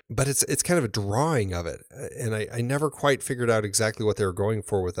Meek, but it's kind of a drawing of it, and I never quite figured out exactly what they were going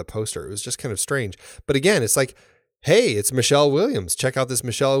for with the poster. It was just kind of strange. But again, it's like, hey, it's Michelle Williams. Check out this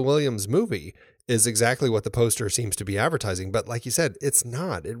Michelle Williams movie. is exactly what the poster seems to be advertising. But like you said, it's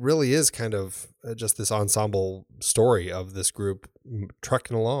not. It really is kind of just this ensemble story of this group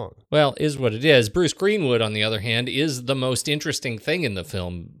trucking along. Well, is what it is. Bruce Greenwood, on the other hand, is the most interesting thing in the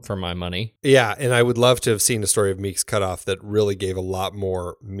film, for my money. Yeah, and I would love to have seen a story of Meek's Cutoff that really gave a lot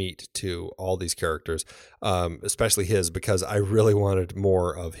more meat to all these characters, especially his, because I really wanted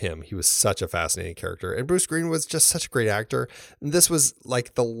more of him. He was such a fascinating character. And Bruce Greenwood's just such a great actor. And this was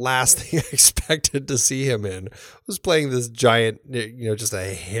like the last thing I expected to see him in. Was playing this giant, just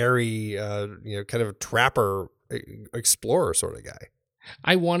a hairy, kind of a trapper explorer sort of guy.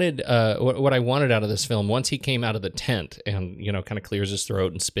 I wanted what I wanted out of this film once he came out of the tent and kind of clears his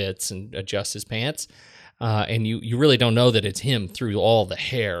throat and spits and adjusts his pants, and you really don't know that it's him through all the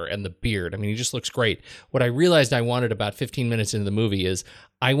hair and the beard. I mean, he just looks great. What I realized I wanted about 15 minutes into the movie is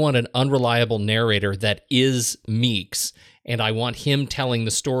I want an unreliable narrator that is Meek's, and I want him telling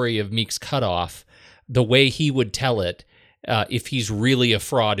the story of Meek's Cutoff the way he would tell it. If he's really a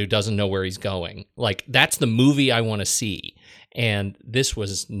fraud who doesn't know where he's going. Like, that's the movie I want to see. And this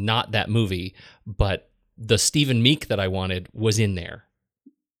was not that movie, but the Stephen Meek that I wanted was in there.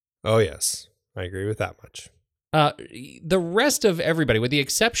 Oh, yes. I agree with that much. The rest of everybody, with the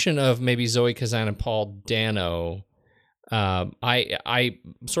exception of maybe Zoe Kazan and Paul Dano, I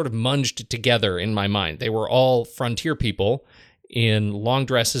sort of munged together in my mind. They were all frontier people in long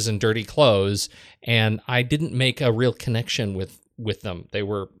dresses and dirty clothes, and I didn't make a real connection with them. They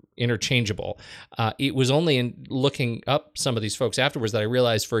were interchangeable. It was only in looking up some of these folks afterwards that I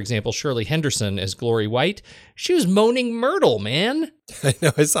realized, for example, Shirley Henderson as Glory White, she was Moaning Myrtle, man. I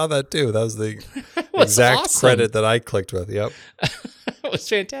know, I saw that too. That was the exact awesome. Credit that I clicked with. Yep. It was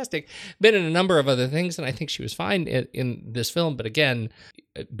fantastic. Been in a number of other things, and I think she was fine in this film. But again,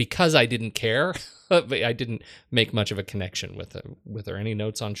 because I didn't care, I didn't make much of a connection with her. Any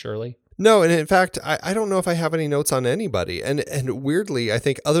notes on Shirley? No, and in fact, I don't know if I have any notes on anybody. And weirdly, I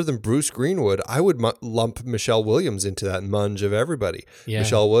think other than Bruce Greenwood, I would lump Michelle Williams into that munge of everybody. Yeah.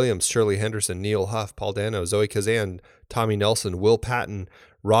 Michelle Williams, Shirley Henderson, Neil Huff, Paul Dano, Zoe Kazan, Tommy Nelson, Will Patton,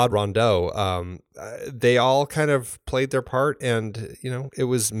 Rod Rondeau. They all kind of played their part, and it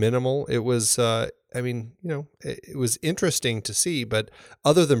was minimal. It was it was interesting to see, but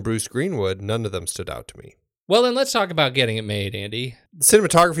other than Bruce Greenwood, none of them stood out to me. Well, then let's talk about getting it made, Andy. The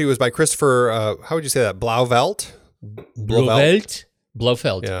cinematography was by Christopher, how would you say that? Blauvelt?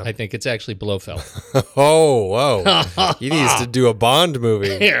 Blofeld. Yeah. I think it's actually Blofeld. Oh, whoa. He needs to do a Bond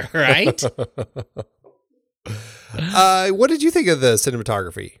movie. Right? What did you think of the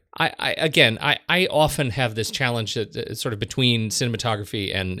cinematography? I often have this challenge sort of between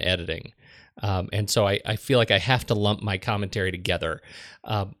cinematography and editing. And so I feel like I have to lump my commentary together.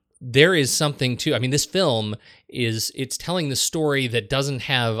 There is something to, this film it's telling the story that doesn't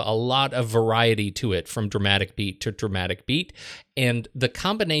have a lot of variety to it from dramatic beat to dramatic beat. And the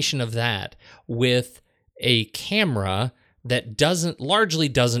combination of that with a camera that largely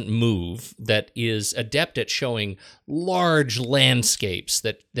doesn't move, that is adept at showing large landscapes,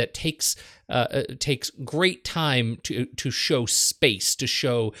 that takes great time to show space, to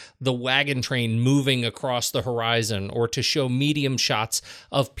show the wagon train moving across the horizon, or to show medium shots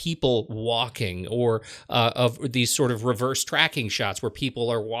of people walking, or of these sort of reverse tracking shots where people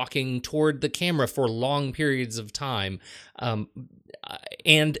are walking toward the camera for long periods of time,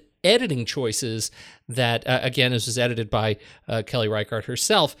 and editing choices that, again, this was edited by Kelly Reichardt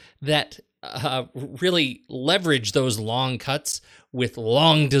herself, that really leverage those long cuts with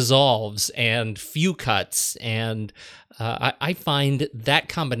long dissolves and few cuts. And I find that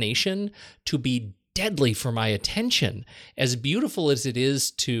combination to be deadly for my attention. As beautiful as it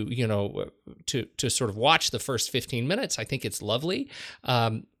is to sort of watch the first 15 minutes, I think it's lovely.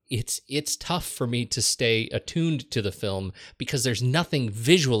 It's tough for me to stay attuned to the film because there's nothing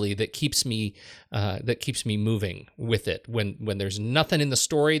visually that keeps me moving with it. When there's nothing in the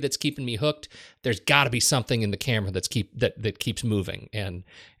story that's keeping me hooked, there's got to be something in the camera that keeps moving. And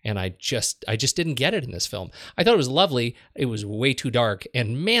I just didn't get it in this film. I thought it was lovely. It was way too dark,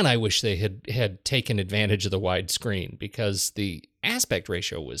 and man, I wish they had taken advantage of the widescreen because the aspect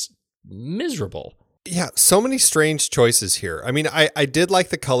ratio was miserable. Yeah, so many strange choices here. I did like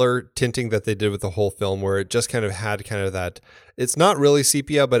the color tinting that they did with the whole film, where it just kind of had kind of that, it's not really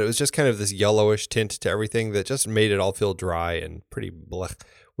sepia, but it was just kind of this yellowish tint to everything that just made it all feel dry and pretty blech,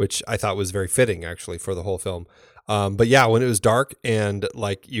 which I thought was very fitting actually for the whole film. But yeah, when it was dark and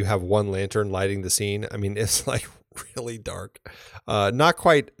like you have one lantern lighting the scene, it's like really dark. Not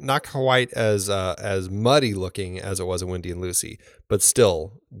quite as muddy looking as it was in Wendy and Lucy, but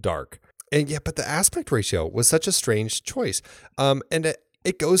still dark. And yeah, but the aspect ratio was such a strange choice. And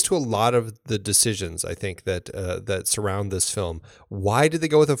it goes to a lot of the decisions, I think, that that surround this film. Why did they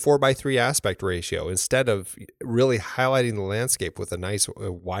go with a 4:3 aspect ratio instead of really highlighting the landscape with a nice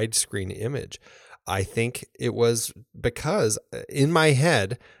widescreen image? I think it was because in my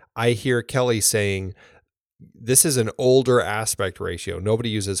head, I hear Kelly saying, this is an older aspect ratio. Nobody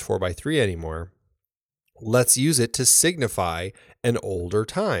uses 4:3 anymore. Let's use it to signify an older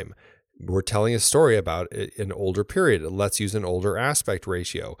time. We're telling a story about an older period. Let's use an older aspect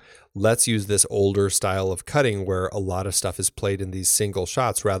ratio. Let's use this older style of cutting where a lot of stuff is played in these single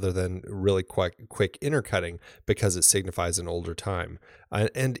shots rather than really quick intercutting because it signifies an older time.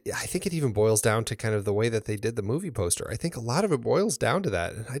 And I think it even boils down to kind of the way that they did the movie poster. I think a lot of it boils down to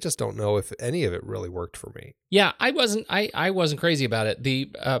that. And I just don't know if any of it really worked for me. Yeah, I wasn't crazy about it. The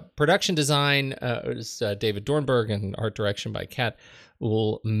production design was David Dornberg and art direction by Kat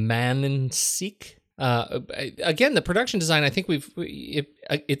Ulmansik. Again, the production design, I think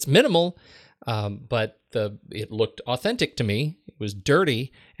it's minimal, but it looked authentic to me. It was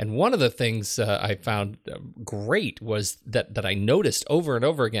dirty, and one of the things I found great was that I noticed over and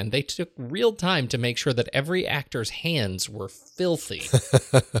over again. They took real time to make sure that every actor's hands were filthy.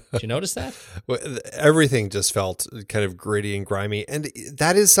 Did you notice that? Well, everything just felt kind of gritty and grimy, and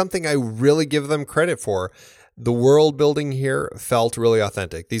that is something I really give them credit for. The world building here felt really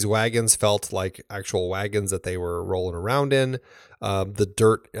authentic. These wagons felt like actual wagons that they were rolling around in. The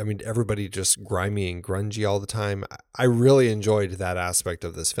dirt, I mean, everybody just grimy and grungy all the time. I really enjoyed that aspect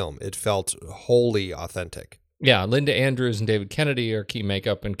of this film. It felt wholly authentic. Yeah, Linda Andrews and David Kennedy are key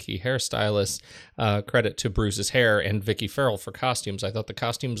makeup and key hairstylists. Credit to Bruce's hair and Vicky Farrell for costumes. I thought the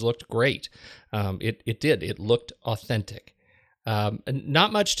costumes looked great. It did. It looked authentic.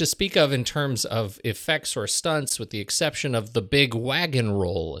 Not much to speak of in terms of effects or stunts, with the exception of the big wagon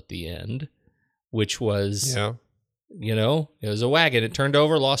roll at the end, which was, it was a wagon. It turned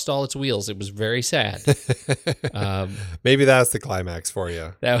over, lost all its wheels. It was very sad. Maybe that's the climax for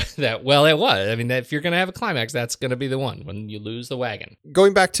you. Well, it was. I mean, if you're going to have a climax, that's going to be the one when you lose the wagon.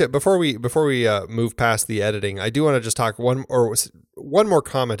 Going back to before we move past the editing, I do want to just talk one more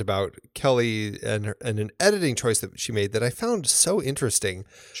comment about Kelly and an editing choice that she made that I found so interesting.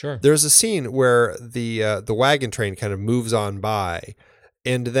 Sure. There's a scene where the wagon train kind of moves on by,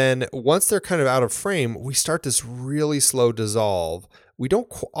 and then once they're kind of out of frame, we start this really slow dissolve. We don't.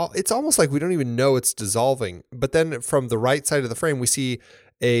 It's almost like we don't even know it's dissolving. But then from the right side of the frame, we see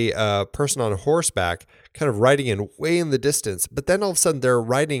a person on horseback kind of riding in way in the distance. But then all of a sudden they're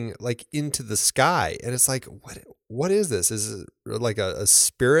riding like into the sky, and it's like, what is this? Is it like a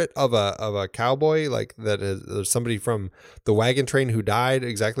spirit of a cowboy? Like there's somebody from the wagon train who died?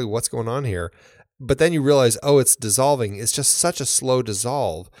 Exactly what's going on here? But then you realize, it's dissolving. It's just such a slow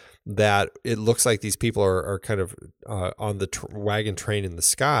dissolve that it looks like these people are kind of on the wagon train in the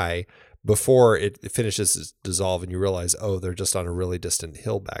sky before it finishes its dissolve, and you realize, they're just on a really distant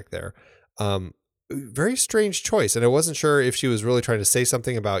hill back there. Very strange choice. And I wasn't sure if she was really trying to say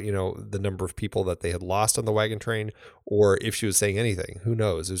something about, the number of people that they had lost on the wagon train, or if she was saying anything. Who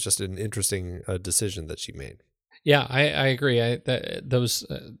knows? It was just an interesting decision that she made. Yeah, I agree. It goes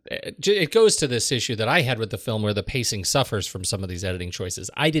to this issue that I had with the film where the pacing suffers from some of these editing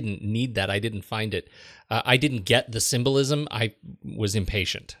choices. I didn't need that. I didn't find it. I didn't get the symbolism. I was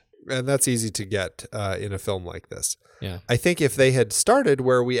impatient. And that's easy to get in a film like this. Yeah. I think if they had started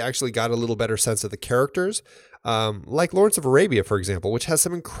where we actually got a little better sense of the characters, like Lawrence of Arabia, for example, which has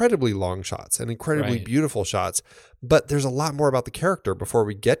some incredibly long shots and incredibly beautiful shots, but there's a lot more about the character before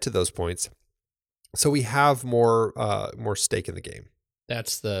we get to those points. So we have more stake in the game.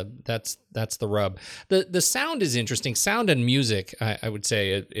 That's the rub. The sound is interesting. Sound and music, I would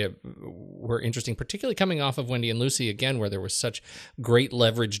say, were interesting, particularly coming off of Wendy and Lucy again, where there was such great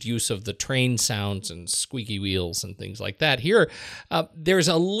leveraged use of the train sounds and squeaky wheels and things like that. Here, there's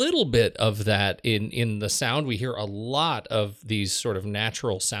a little bit of that in the sound. We hear a lot of these sort of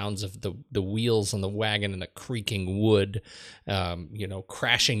natural sounds of the wheels on the wagon and the creaking wood,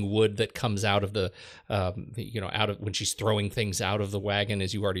 crashing wood that comes out of the out of when she's throwing things out of the wagon.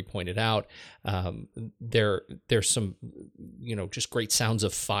 As you already pointed out, there's some, just great sounds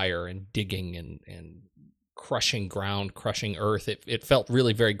of fire and digging and crushing ground, crushing earth. It felt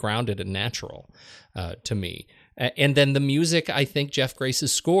really very grounded and natural to me. And then the music, I think Jeff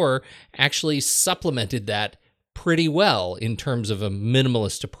Grace's score actually supplemented that pretty well in terms of a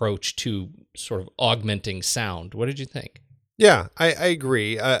minimalist approach to sort of augmenting sound. What did you think? Yeah, I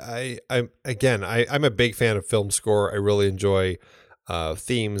agree. I'm a big fan of film score. I really enjoy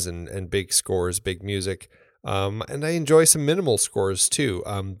themes and big scores, big music. And I enjoy some minimal scores too.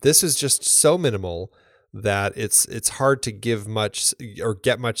 This is just so minimal that it's hard to give much or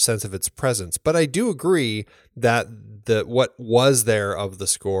get much sense of its presence. But I do agree that what was there of the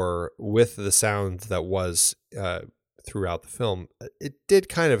score with the sound that was throughout the film, it did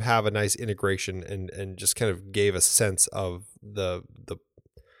kind of have a nice integration and just kind of gave a sense of the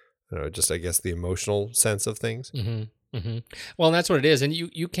I don't know, just I guess the emotional sense of things. Mm-hmm. Mm-hmm. Well, and that's what it is. And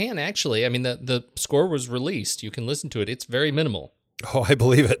you can actually, I mean, the score was released. You can listen to it. It's very minimal. Oh, I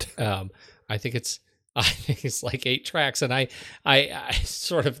believe it. I think it's like 8 tracks, and I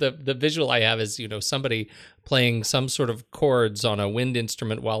sort of the visual I have is somebody playing some sort of chords on a wind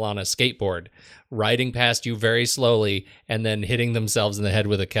instrument while on a skateboard, riding past you very slowly, and then hitting themselves in the head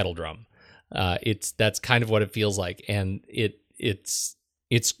with a kettle drum. That's kind of what it feels like, and it's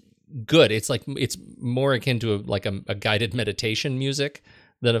good. It's like it's more akin to a guided meditation music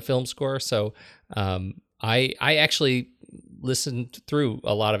than a film score. So I actually listened through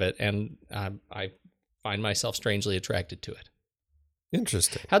a lot of it, and I find myself strangely attracted to it.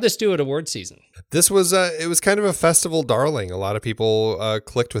 Interesting. How'd this do at award season? This was it was kind of a festival darling. A lot of people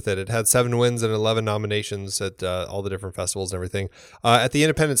clicked with it. It had 7 wins and 11 nominations at all the different festivals and everything. At the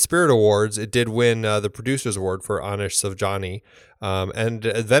Independent Spirit Awards, it did win the Producers Award for Anish Savjani. And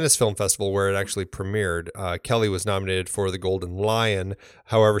at Venice Film Festival, where it actually premiered, Kelly was nominated for the Golden Lion.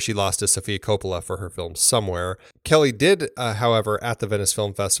 However, she lost to Sofia Coppola for her film Somewhere. Kelly did, however, at the Venice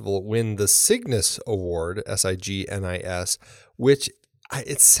Film Festival, win the Cygnus Award, Signis, which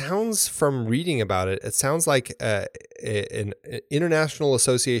it sounds, from reading about it, it sounds like an International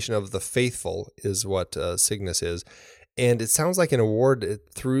Association of the Faithful is what Cygnus is. And it sounds like an award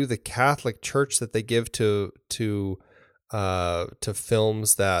through the Catholic Church that they give to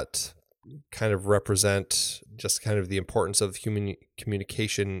films that kind of represent just kind of the importance of human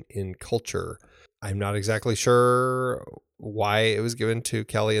communication in culture. I'm not exactly sure why it was given to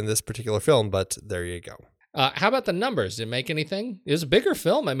Kelly in this particular film, but there you go. How about the numbers? Did it make anything? It was a bigger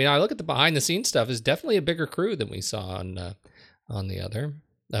film. I mean, I look at the behind the scenes stuff. It's definitely a bigger crew than we saw on the other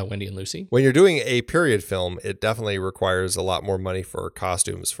Wendy and Lucy. When you're doing a period film, it definitely requires a lot more money for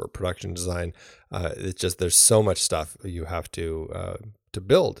costumes, for production design. It's just there's so much stuff you have to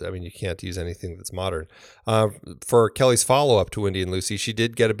build. I mean, you can't use anything that's modern. For Kelly's follow-up to Wendy and Lucy, she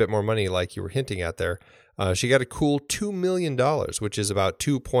did get a bit more money, like you were hinting at there. She got a cool $2 million, which is about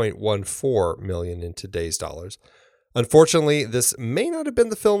 $2.14 million in today's dollars. Unfortunately, this may not have been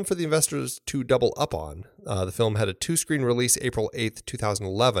the film for the investors to double up on. The film had a 2-screen release April 8th,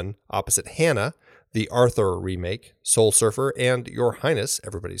 2011, opposite Hannah, the Arthur remake, Soul Surfer, and Your Highness,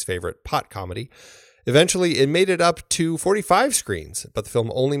 everybody's favorite pot comedy. Eventually, it made it up to 45 screens, but the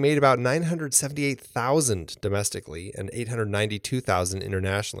film only made about $978,000 domestically and $892,000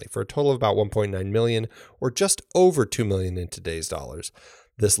 internationally, for a total of about $1.9 million, or just over $2 million in today's dollars.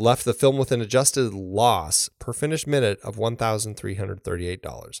 This left the film with an adjusted loss per finished minute of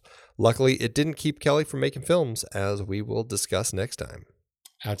 $1,338. Luckily, it didn't keep Kelly from making films, as we will discuss next time.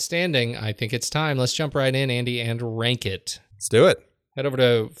 Outstanding. I think it's time. Let's jump right in, Andy, and rank it. Let's do it. Head over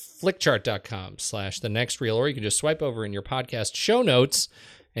to flickchart.com/thenextreel, or you can just swipe over in your podcast show notes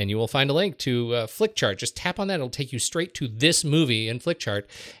and you will find a link to Flickchart. Just tap on that. It'll take you straight to this movie in Flickchart,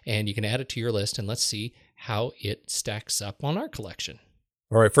 and you can add it to your list, and let's see how it stacks up on our collection.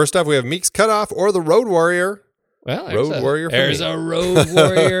 All right, first up, we have Meek's Cutoff or The Road Warrior. Well, Warrior. There's a Road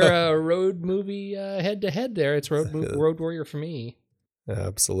Warrior road movie head-to-head there. It's Road Warrior for me.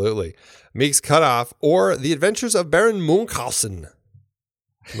 Absolutely. Meek's Cutoff or The Adventures of Baron Munchausen.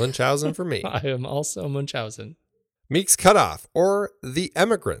 Munchausen for me. I am also Munchausen. Meek's Cutoff or The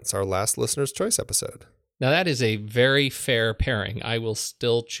Emigrants, our last listener's choice episode. Now that is a very fair pairing. I will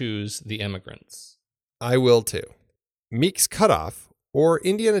still choose The Emigrants. I will too. Meek's Cutoff or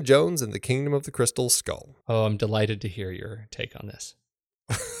Indiana Jones and the Kingdom of the Crystal Skull. Oh, I'm delighted to hear your take on this.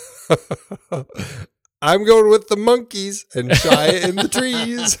 I'm going with the monkeys and Shia in the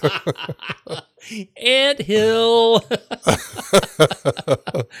trees. Anthill.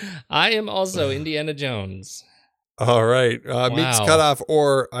 I am also Indiana Jones. All right. Meek's Cutoff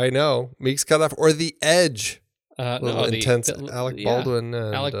or, Meek's Cutoff or The Edge. Intense Alec Baldwin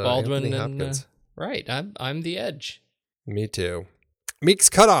and Alec Baldwin Anthony Hopkins. Right. I'm The Edge. Me too. Meek's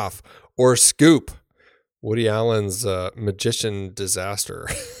Cutoff or Scoop. Woody Allen's magician disaster.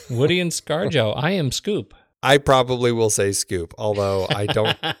 Woody and ScarJo. I am Scoop. I probably will say Scoop, although I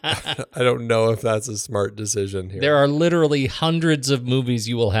don't know if that's a smart decision here. There are literally hundreds of movies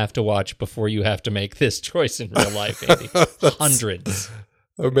you will have to watch before you have to make this choice in real life, Andy. Hundreds.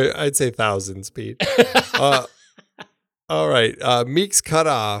 I'd say thousands, Pete. All right. Meek's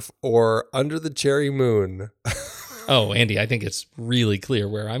Cutoff or Under the Cherry Moon. Oh, Andy, I think it's really clear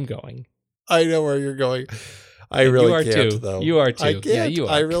where I'm going. I know where you're going. I really you are can't, too. though. You are too. I can't. Yeah, you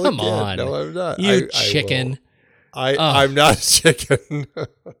are. I really Come can't. on. No, I'm not. You chicken. I'm not a chicken.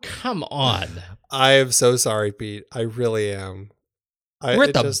 Come on. I am so sorry, Pete. I really am. We're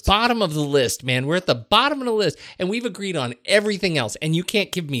at the bottom of the list, man. We're at the bottom of the list, and we've agreed on everything else, and you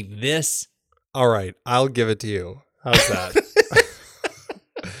can't give me this? All right, I'll give it to you. How's that?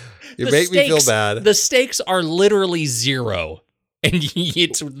 You make me feel bad. The stakes are literally 0, and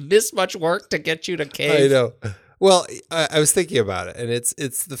it's this much work to get you to cave. I know. Well, I was thinking about it, and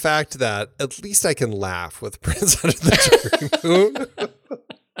it's the fact that at least I can laugh with Prince Under the Cherry Moon.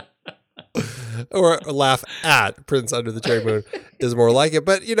 Or laugh at Prince Under the Cherry Moon is more like it.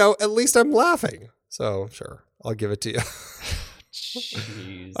 But, at least I'm laughing. So, sure, I'll give it to you.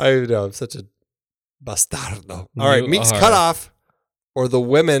 Jeez. I know, I'm such a bastardo. All right, Meek's Cutoff or The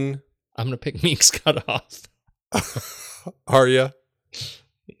Women. I'm going to pick Meek's Cutoff. Are you?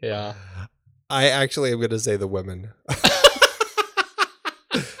 Yeah. I actually am going to say The Women.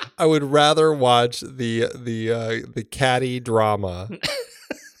 I would rather watch the catty drama.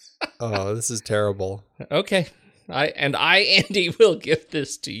 Oh, this is terrible. Okay. Andy, will give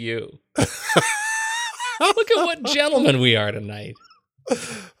this to you. Look at what gentlemen we are tonight.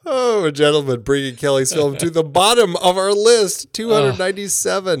 Oh, a gentleman bringing Kelly's film to the bottom of our list,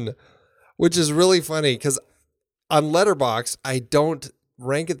 297, which is really funny because on Letterboxd, I don't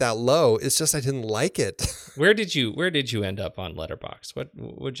rank it that low. It's just I didn't like it. Where did you end up on Letterboxd?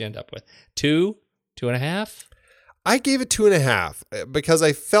 What'd you end up with? 2? 2.5? I gave it 2.5 because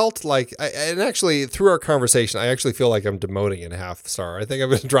I felt like, and actually through our conversation, I actually feel like I'm demoting it a half star. I think I'm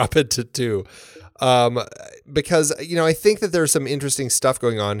going to drop it to 2. Because, I think that there's some interesting stuff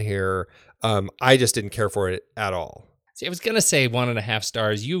going on here. I just didn't care for it at all. See, I was going to say 1.5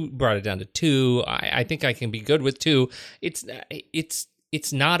 stars. You brought it down to 2. I think I can be good with 2. It's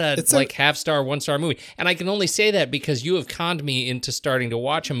not a half star, 1 star movie. And I can only say that because you have conned me into starting to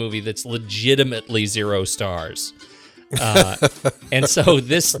watch a movie that's legitimately 0 stars. And so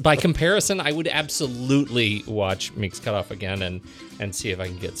this, by comparison, I would absolutely watch Meek's Cutoff again and see if I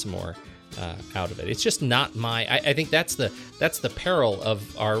can get some more out of it. It's just not my. I think that's the peril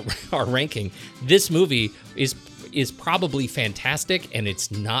of our ranking. This movie is probably fantastic, and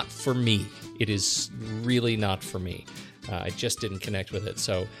it's not for me. It is really not for me. I just didn't connect with it.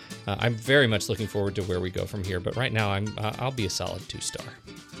 So I'm very much looking forward to where we go from here. But right now, I'll be a solid 2 star.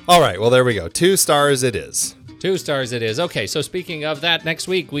 All right. Well, there we go. 2 stars it is. 2 stars it is. Okay, so speaking of that, next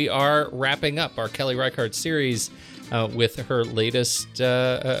week we are wrapping up our Kelly Reichardt series with her latest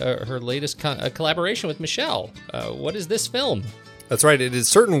collaboration with Michelle. What is this film? That's right. It is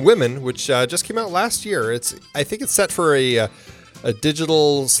Certain Women, which just came out last year. I think it's set for a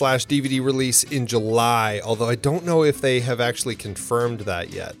digital/DVD release in July, although I don't know if they have actually confirmed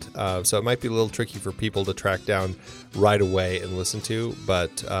that yet. So it might be a little tricky for people to track down right away and listen to,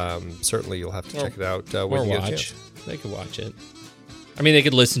 but certainly you'll have to check it out when you get a chance. They could watch it. I mean, they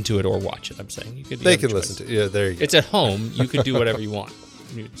could listen to it or watch it, I'm saying. They can listen to it. Yeah, there you go. It's at home. You could do whatever you want.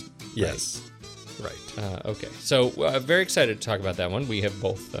 Yes. Right. Okay. So very excited to talk about that one. We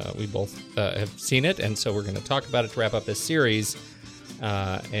both have seen it, and so we're going to talk about it to wrap up this series.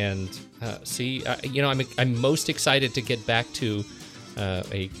 And see, I'm most excited to get back to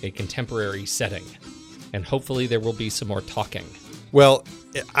a contemporary setting, and hopefully there will be some more talking. Well,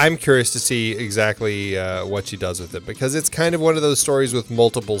 I'm curious to see exactly what she does with it, because it's kind of one of those stories with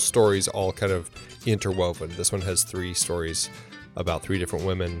multiple stories all kind of interwoven. This one has 3 stories about 3 different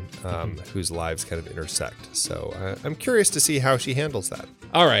women whose lives kind of intersect. So I'm curious to see how she handles that.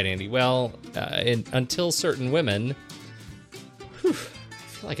 All right, Andy. Well, until Certain Women, I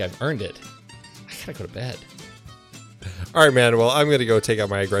feel like I've earned it. I gotta go to bed. All right, man. Well, I'm going to go take out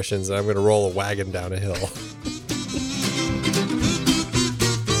my aggressions, and I'm going to roll a wagon down a hill.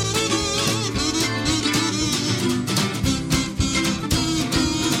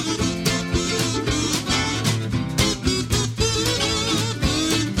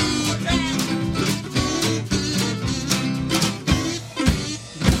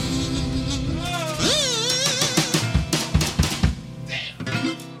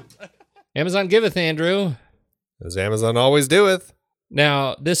 Amazon giveth, Andrew. As Amazon always doeth.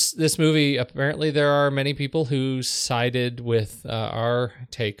 Now, this movie, apparently there are many people who sided with our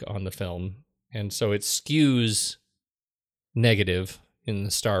take on the film, and so it skews negative in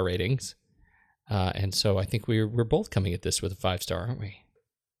the star ratings. And so I think we're both coming at this with a 5-star, aren't we?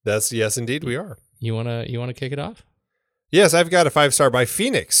 Yes, indeed, we are. You wanna kick it off? Yes, I've got a 5-star by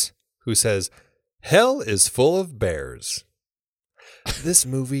Phoenix, who says, "Hell is full of bears." This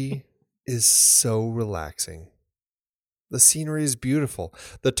movie is so relaxing. The scenery is beautiful.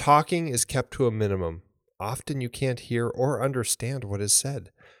 The talking is kept to a minimum. Often you can't hear or understand what is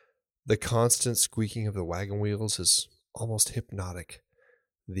said. The constant squeaking of the wagon wheels is almost hypnotic.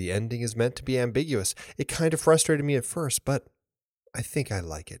 The ending is meant to be ambiguous. It kind of frustrated me at first, but I think I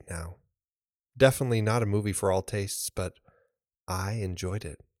like it now. Definitely not a movie for all tastes, but I enjoyed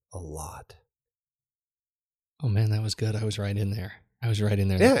it a lot. Oh man, that was good. I was right in there. The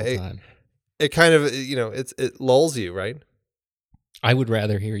whole time. It kind of, it lulls you, right? I would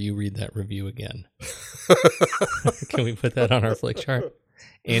rather hear you read that review again. Can we put that on our flick chart?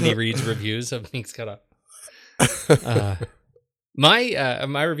 Andy reads reviews of Meek's Cutoff.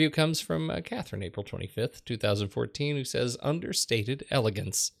 My review comes from Catherine, April 25th, 2014, who says, understated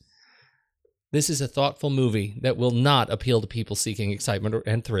elegance. This is a thoughtful movie that will not appeal to people seeking excitement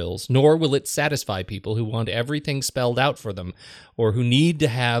and thrills, nor will it satisfy people who want everything spelled out for them or who need to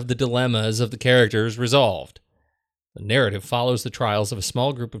have the dilemmas of the characters resolved. The narrative follows the trials of a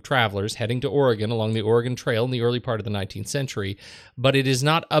small group of travelers heading to Oregon along the Oregon Trail in the early part of the 19th century, but it is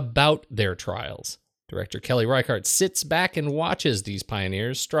not about their trials. Director Kelly Reichardt sits back and watches these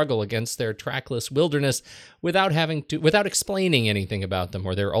pioneers struggle against their trackless wilderness without explaining anything about them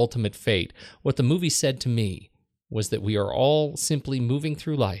or their ultimate fate. What the movie said to me was that we are all simply moving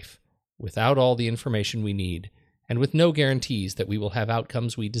through life without all the information we need and with no guarantees that we will have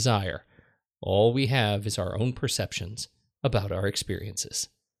outcomes we desire. All we have is our own perceptions about our experiences.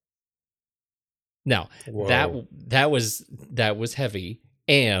 Now, that was heavy,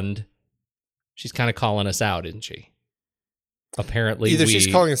 and she's kind of calling us out, isn't she? Apparently, she's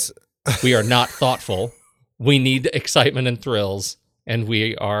calling us. We are not thoughtful. We need excitement and thrills, and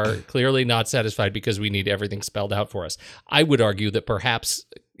we are clearly not satisfied because we need everything spelled out for us. I would argue that perhaps,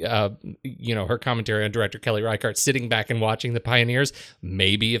 her commentary on director Kelly Reichardt sitting back and watching the pioneers.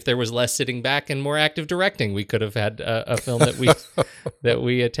 Maybe if there was less sitting back and more active directing, we could have had a film that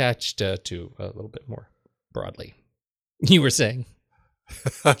we attached to a little bit more broadly. You were saying?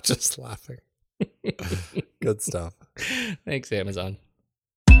 Just laughing. Good stuff. Thanks, Amazon.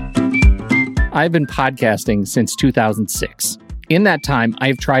 I've been podcasting since 2006. In that time,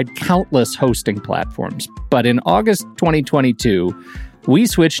 I've tried countless hosting platforms, but in August 2022, we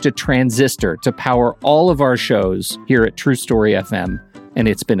switched to Transistor to power all of our shows here at True Story FM, and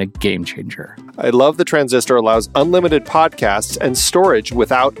it's been a game changer. I love that Transistor allows unlimited podcasts and storage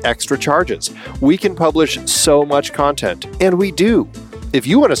without extra charges. We can publish so much content, and we do. If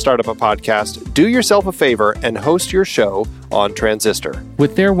you want to start up a podcast, do yourself a favor and host your show on Transistor.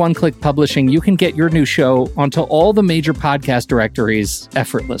 With their one-click publishing, you can get your new show onto all the major podcast directories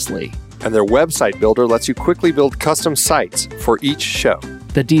effortlessly. And their website builder lets you quickly build custom sites for each show.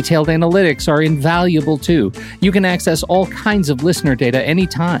 The detailed analytics are invaluable too. You can access all kinds of listener data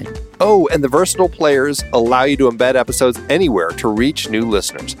anytime. Oh, and the versatile players allow you to embed episodes anywhere to reach new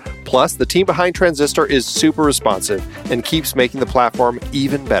listeners. Plus, the team behind Transistor is super responsive and keeps making the platform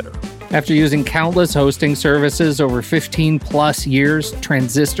even better. After using countless hosting services over 15 plus years,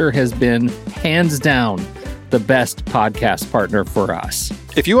 Transistor has been, hands down, the best podcast partner for us.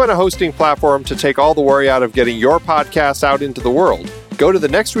 If you want a hosting platform to take all the worry out of getting your podcast out into the world, go to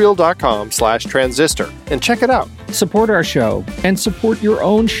thenextreel.com/transistor and check it out. Support our show and support your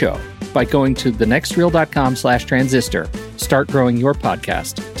own show by going to thenextreel.com/transistor. Start growing your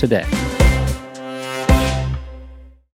podcast today.